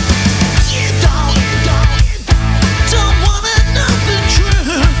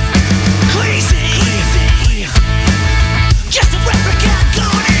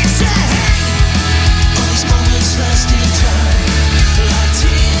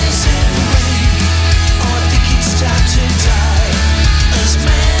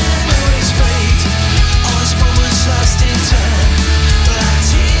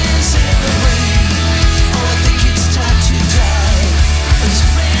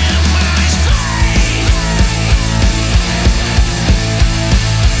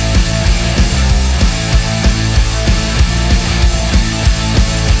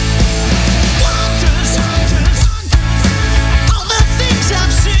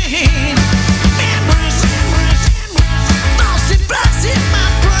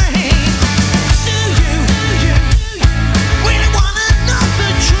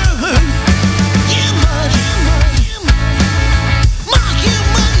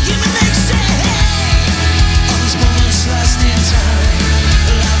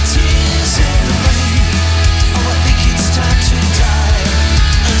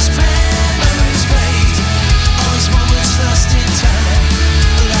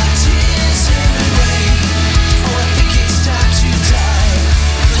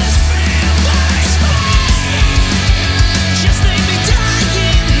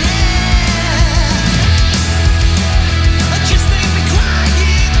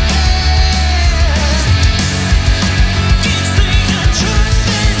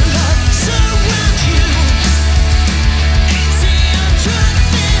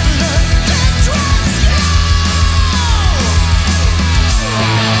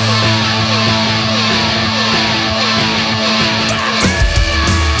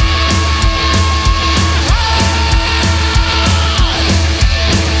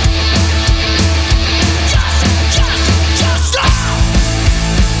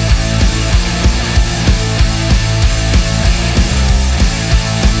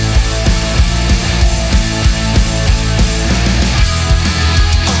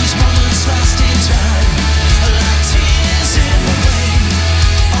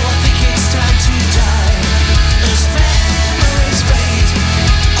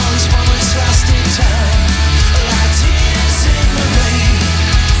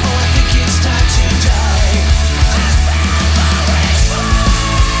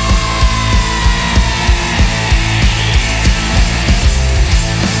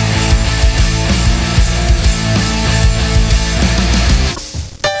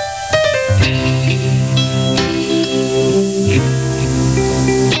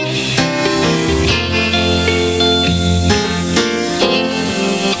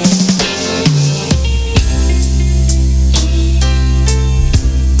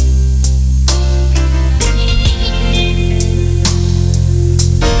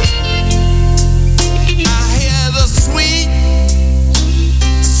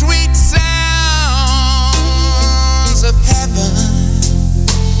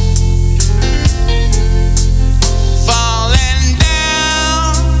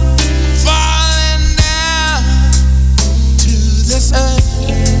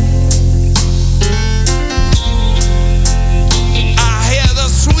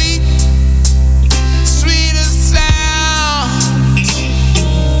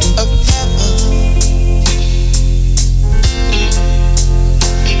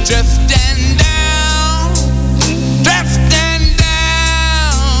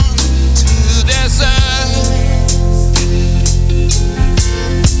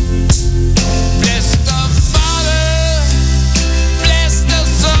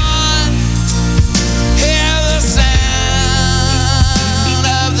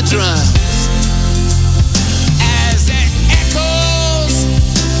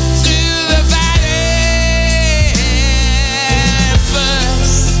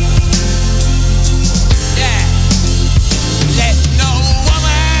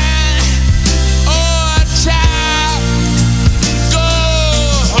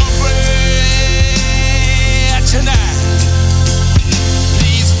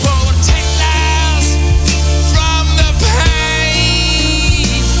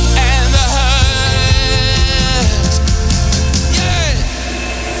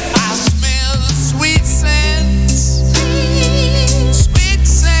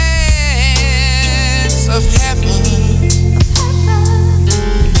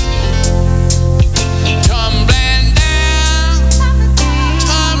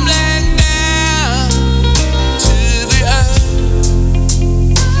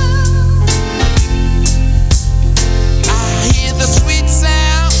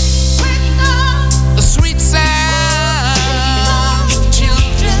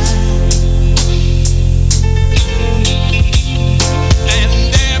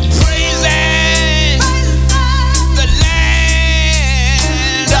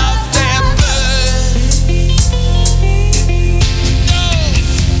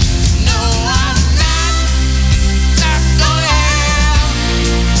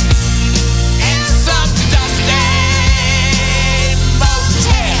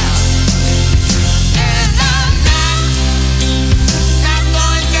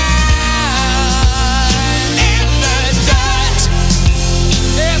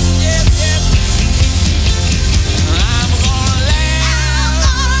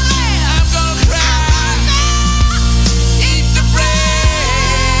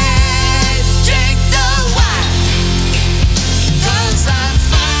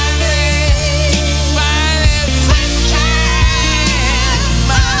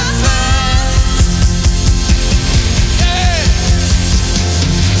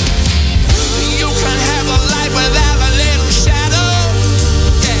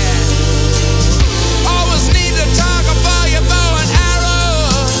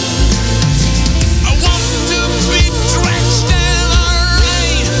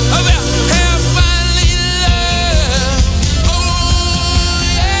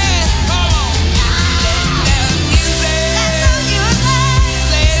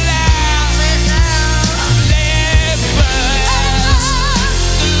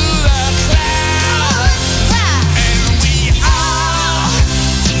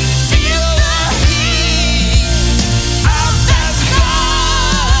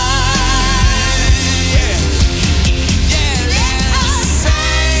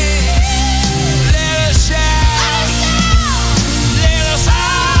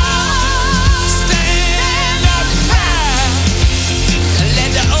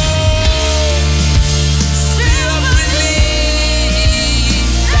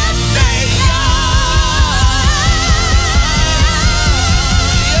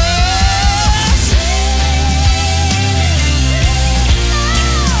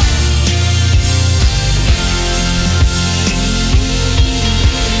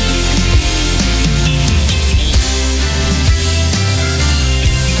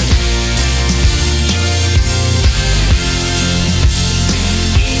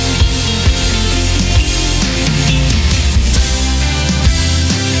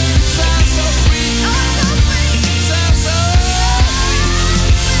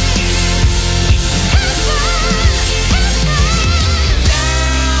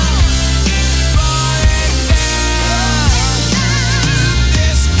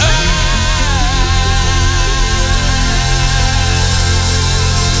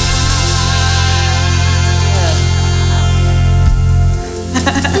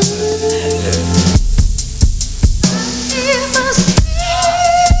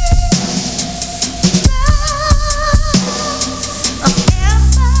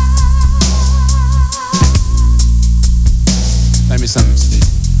Play me something, Steve.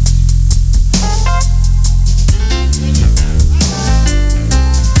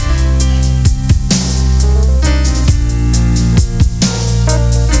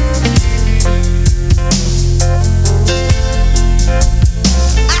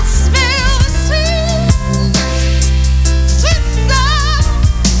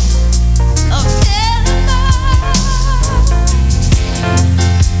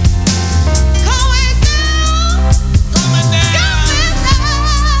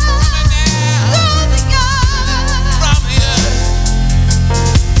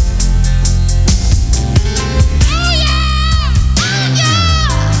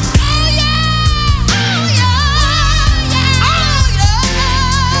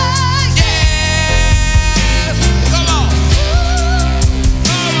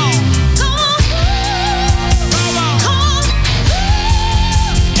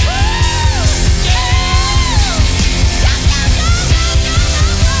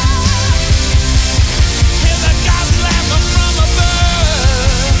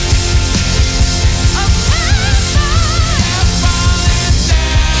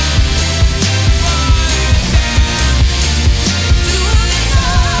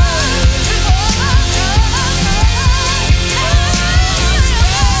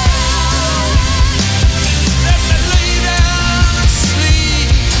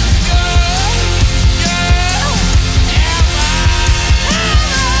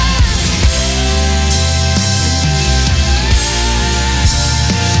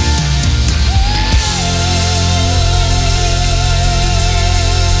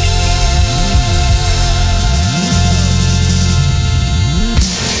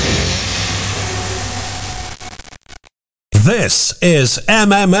 This is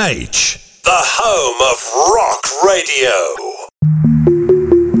MMH, the home of rock radio.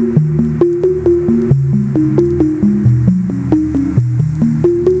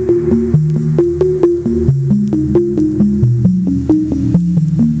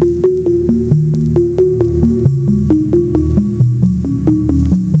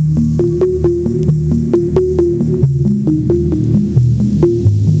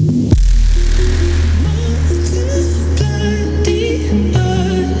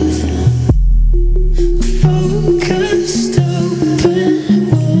 Focused open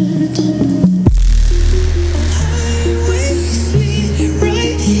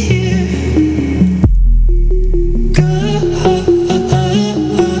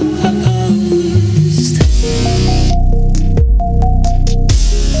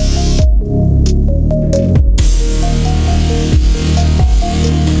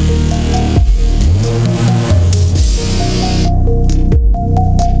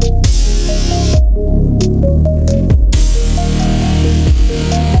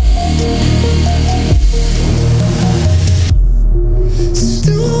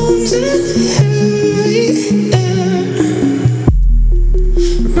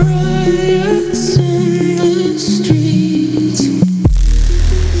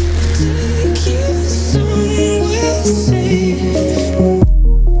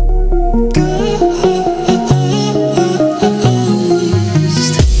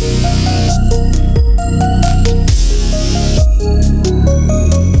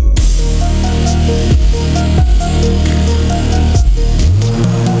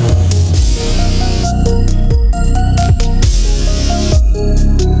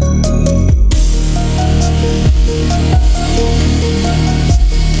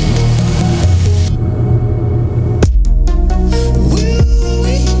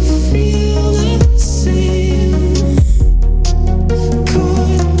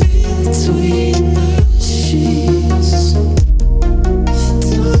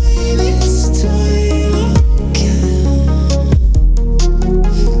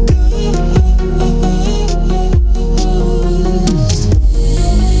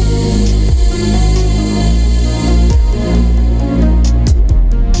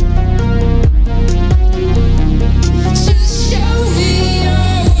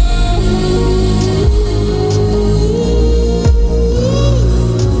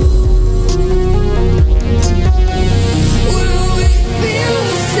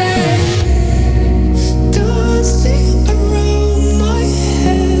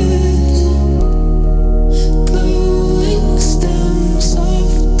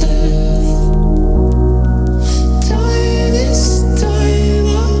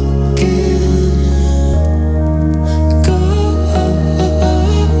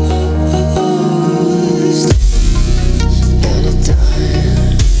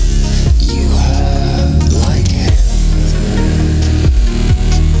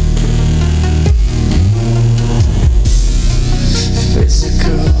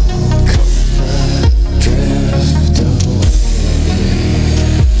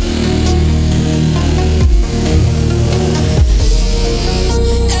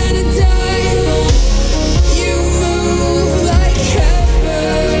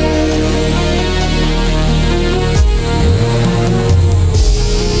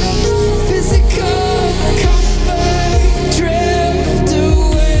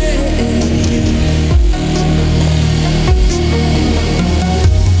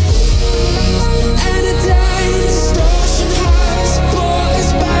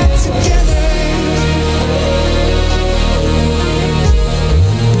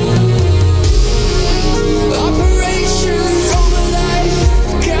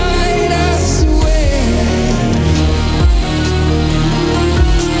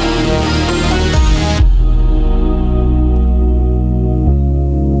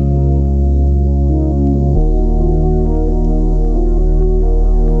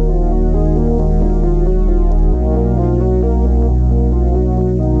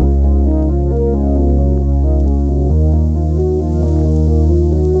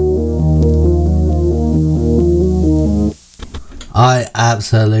I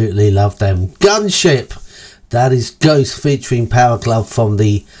absolutely love them. Gunship, that is Ghost featuring Power Glove from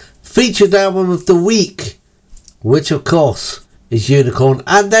the featured album of the week, which of course is Unicorn.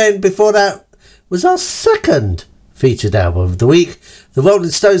 And then before that was our second featured album of the week, the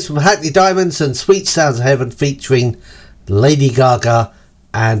Rolling Stones from Hackney Diamonds and Sweet Sounds of Heaven featuring Lady Gaga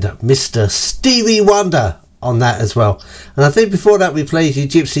and Mr. Stevie Wonder on that as well. And I think before that we played you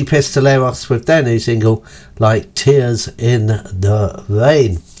Gypsy Pistoleros with their new single Like Tears in the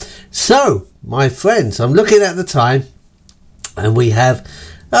Rain. So my friends, I'm looking at the time and we have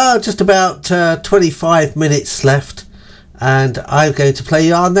just about 25 minutes left, and I'm going to play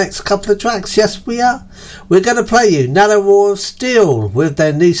you our next couple of tracks. Yes, we are. We're going to play you Nanowar of Steel with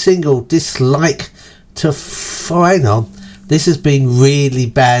their new single Dislike to hang on. This has been really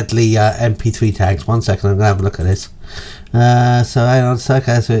badly MP3 tagged. 1 second, I'm going to have a look at this. So hang on a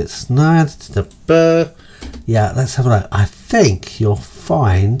second. So it's yeah, let's have a look. I think you'll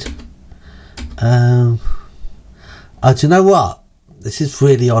find do you know what? This is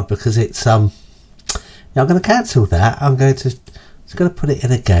really odd because it's yeah, I'm going to cancel that. I'm going to put it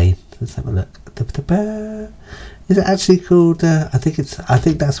in again. Let's have a look. Is it actually called? I think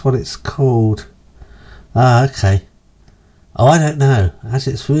that's what it's called. Ah, okay. Oh, I don't know.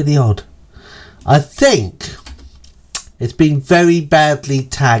 Actually, it's really odd. I think it's been very badly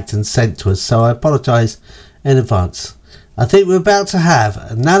tagged and sent to us, so I apologise in advance. I think we're about to have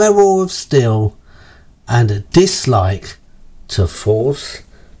a Nanowar of Steel and a Dislike to Force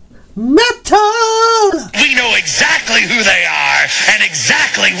Metal! We know exactly who they are and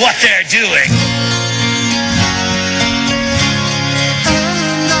exactly what they're doing.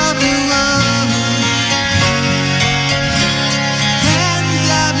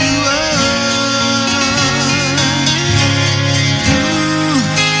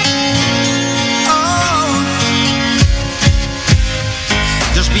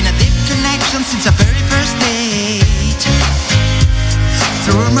 There's been a deep connection since our very first date.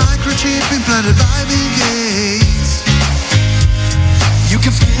 Through a microchip implanted by Bill Gates. You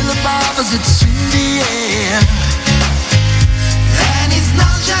can feel above as it's in the air. And it's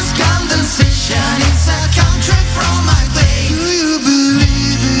not just condensation, it's a contract from my way. Do you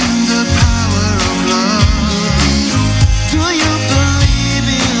believe in the power of love? Do you believe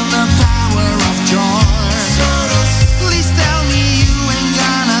in the power of joy? Please tell me you ain't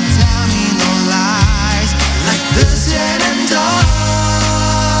gonna tell me no lies like this yet and all.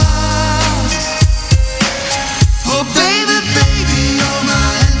 Oh baby, baby, you're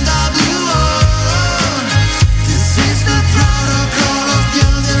my NWO. This is the protocol of the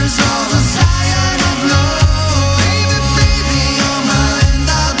elders of the Zion of love. Baby, baby, you're my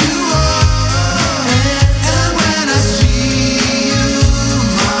NWO. And when I see you,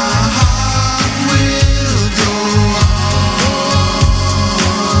 my heart will go on.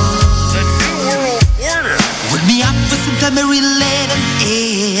 The New World Order. Wake me up with September 11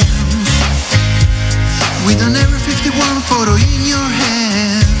 a.m. with an Area 51 photo in your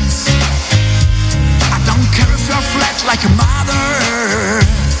hands. I don't care if you're flat like a mother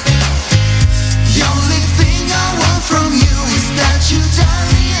earth. The only thing I want from you is that you tell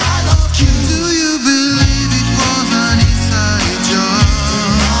me I love you. Do you believe it was an inside job?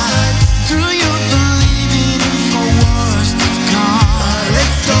 Do you believe in InfoWars that God?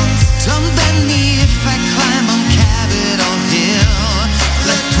 Don't bend me if I climb on Capitol Hill.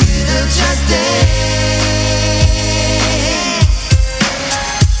 Let Twitter just dance.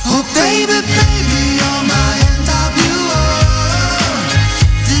 Oh baby, baby, you're my NWO.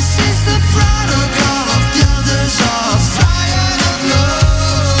 This is the protocol of the elders of Zion of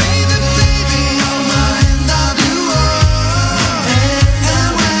love. Baby, baby, you're my NWO.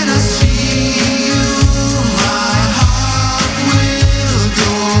 And when I see you, my heart will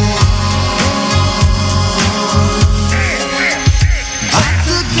go on. But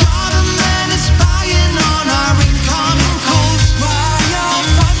the government is spying on our incoming calls. While your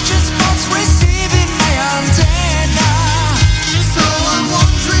watch spots receiving my antenna. So I'm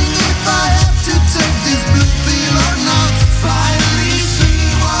wondering if I have to take this blue pill or not. Finally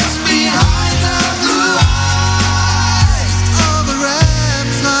see what's behind the blue eyes of a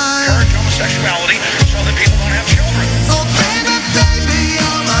reptile. Encourage homosexuality so that people don't have children. Oh baby, baby,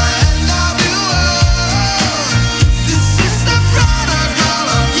 you're my NWO. This is the protocol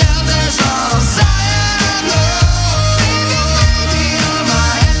of the elders of Zion of love. Baby, baby, you're my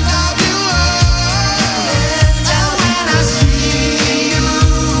NWO. And when I see you,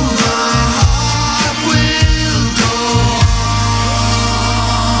 my heart will go on.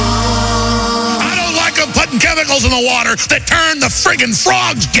 I don't like them putting chemicals in the water that turn the friggin'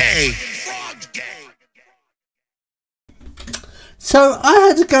 frogs gay. So I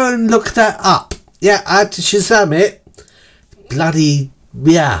had to go and look that up. Yeah, I had to Shazam it. Bloody,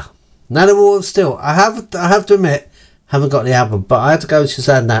 yeah. None of all still. I have to admit, haven't got the album, but I had to go and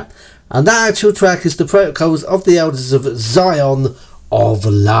Shazam that. And that actual track is The Protocols of the Elders of Zion of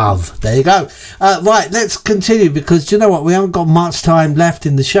Love. There you go. Right, let's continue, because do you know what? We haven't got much time left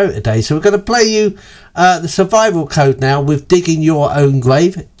in the show today, so we're going to play you the Survival Code now with Digging Your Own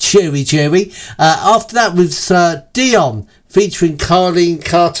Grave. Cheery, cheery. After that was Dion featuring Carlene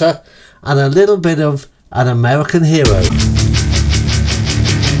Carter and a little bit of An American Hero.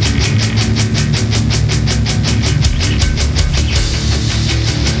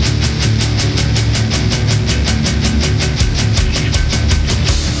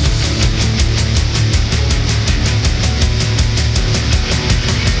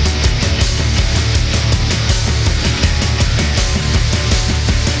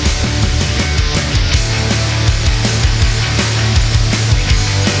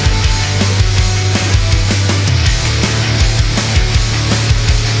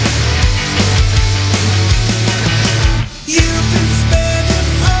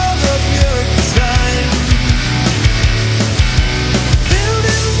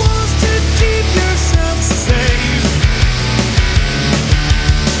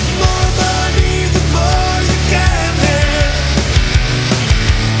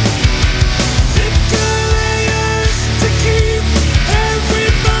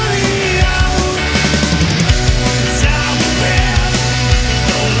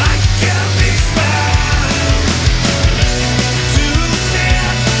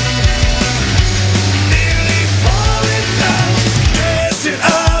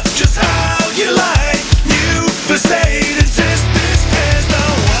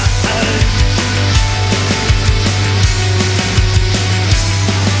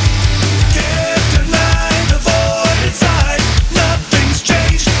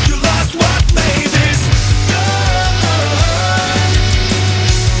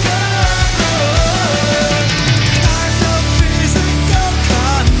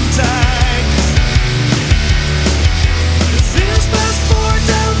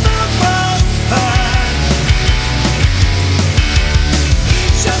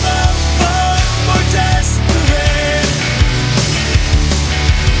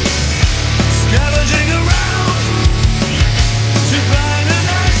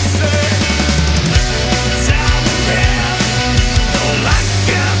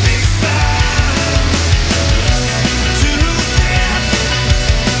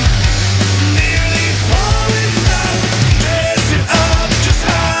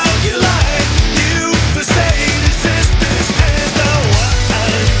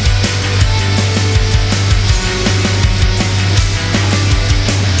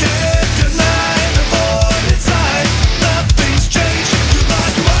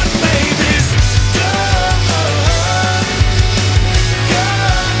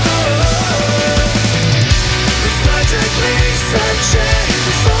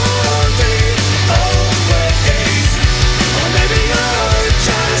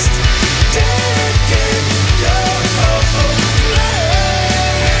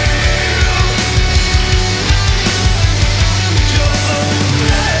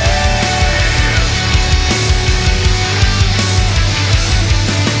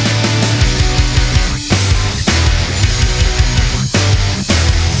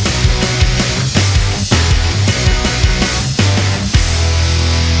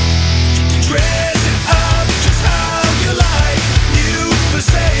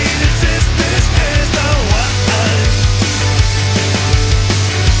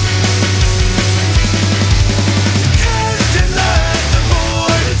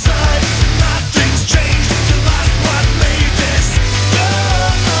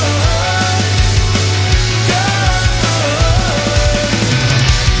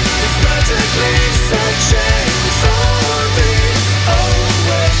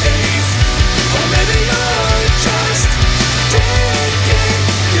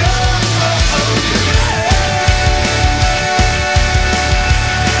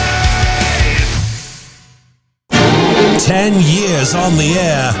 On the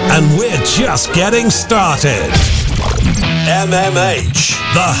air, and we're just getting started. MMH,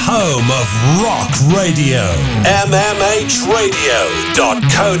 the home of rock radio. mmhradio.co.uk.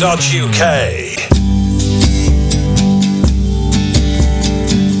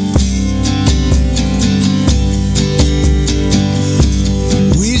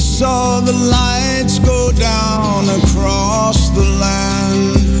 We saw the lights go down across the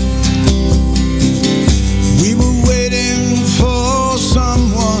land. We were waiting for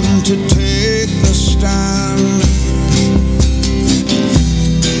someone to take the stand.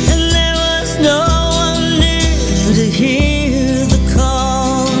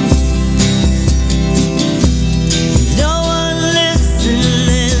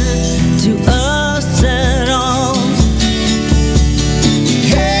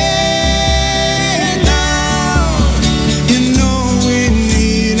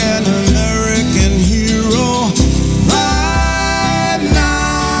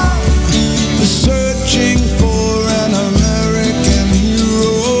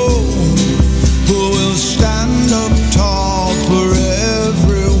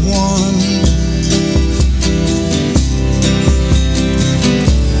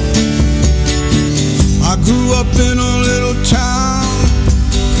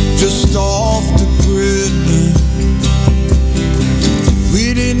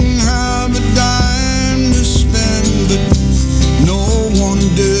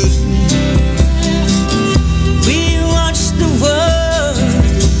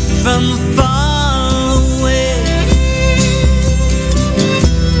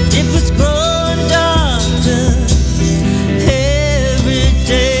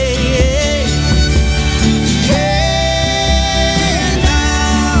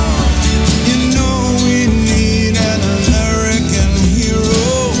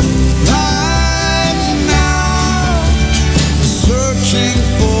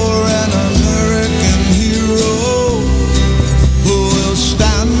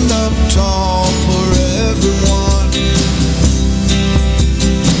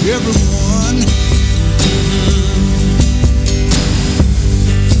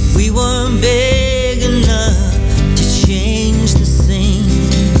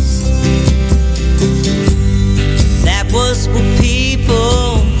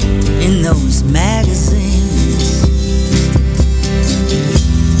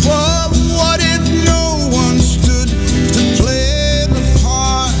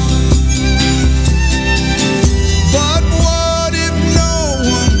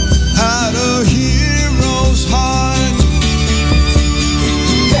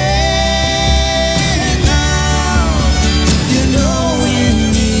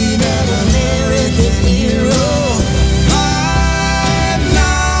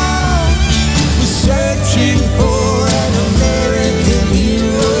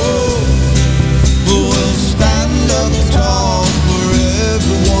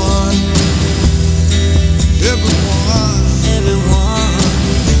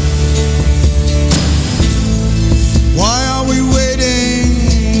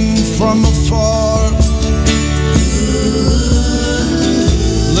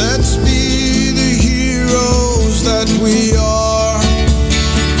 we are.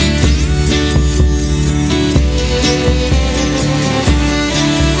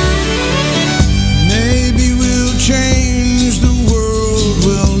 Maybe we'll change the world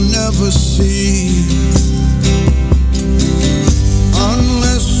we'll never see,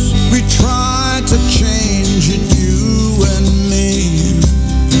 unless we try to change it, you and me.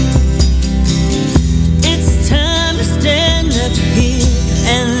 It's time to stand up here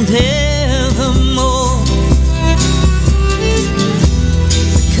and evermore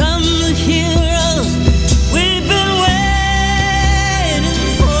become the heroes we've been waiting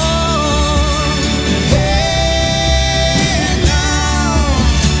for. Hey now,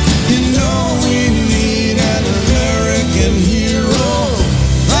 you know we need an American hero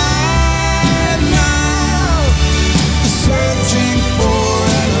right now. Searching for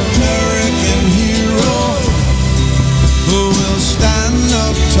an American hero who will stand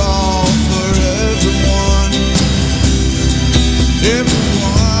up tall for everyone, everyone,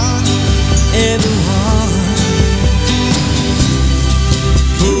 Everyone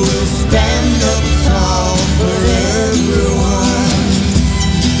who will stand up tall for everyone.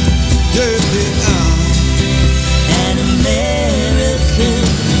 Yeah, an American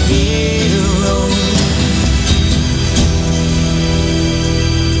hero.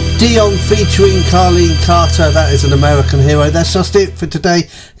 Dion featuring Carleen Carter, that is an American hero. That's just it for today.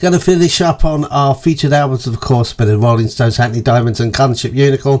 Going to finish up on our featured albums, of course, by the Rolling Stones, Hackney Diamonds and Gunship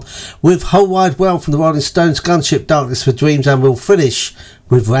Unicorn, with Whole Wide World from the Rolling Stones, Gunship, Darkness for Dreams, and we'll finish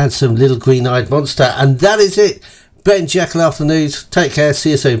with Ransom, Little Green Eyed Monster. And that is it. Ben Jekyll after the news. Take care.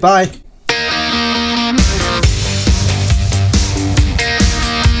 See you soon. Bye.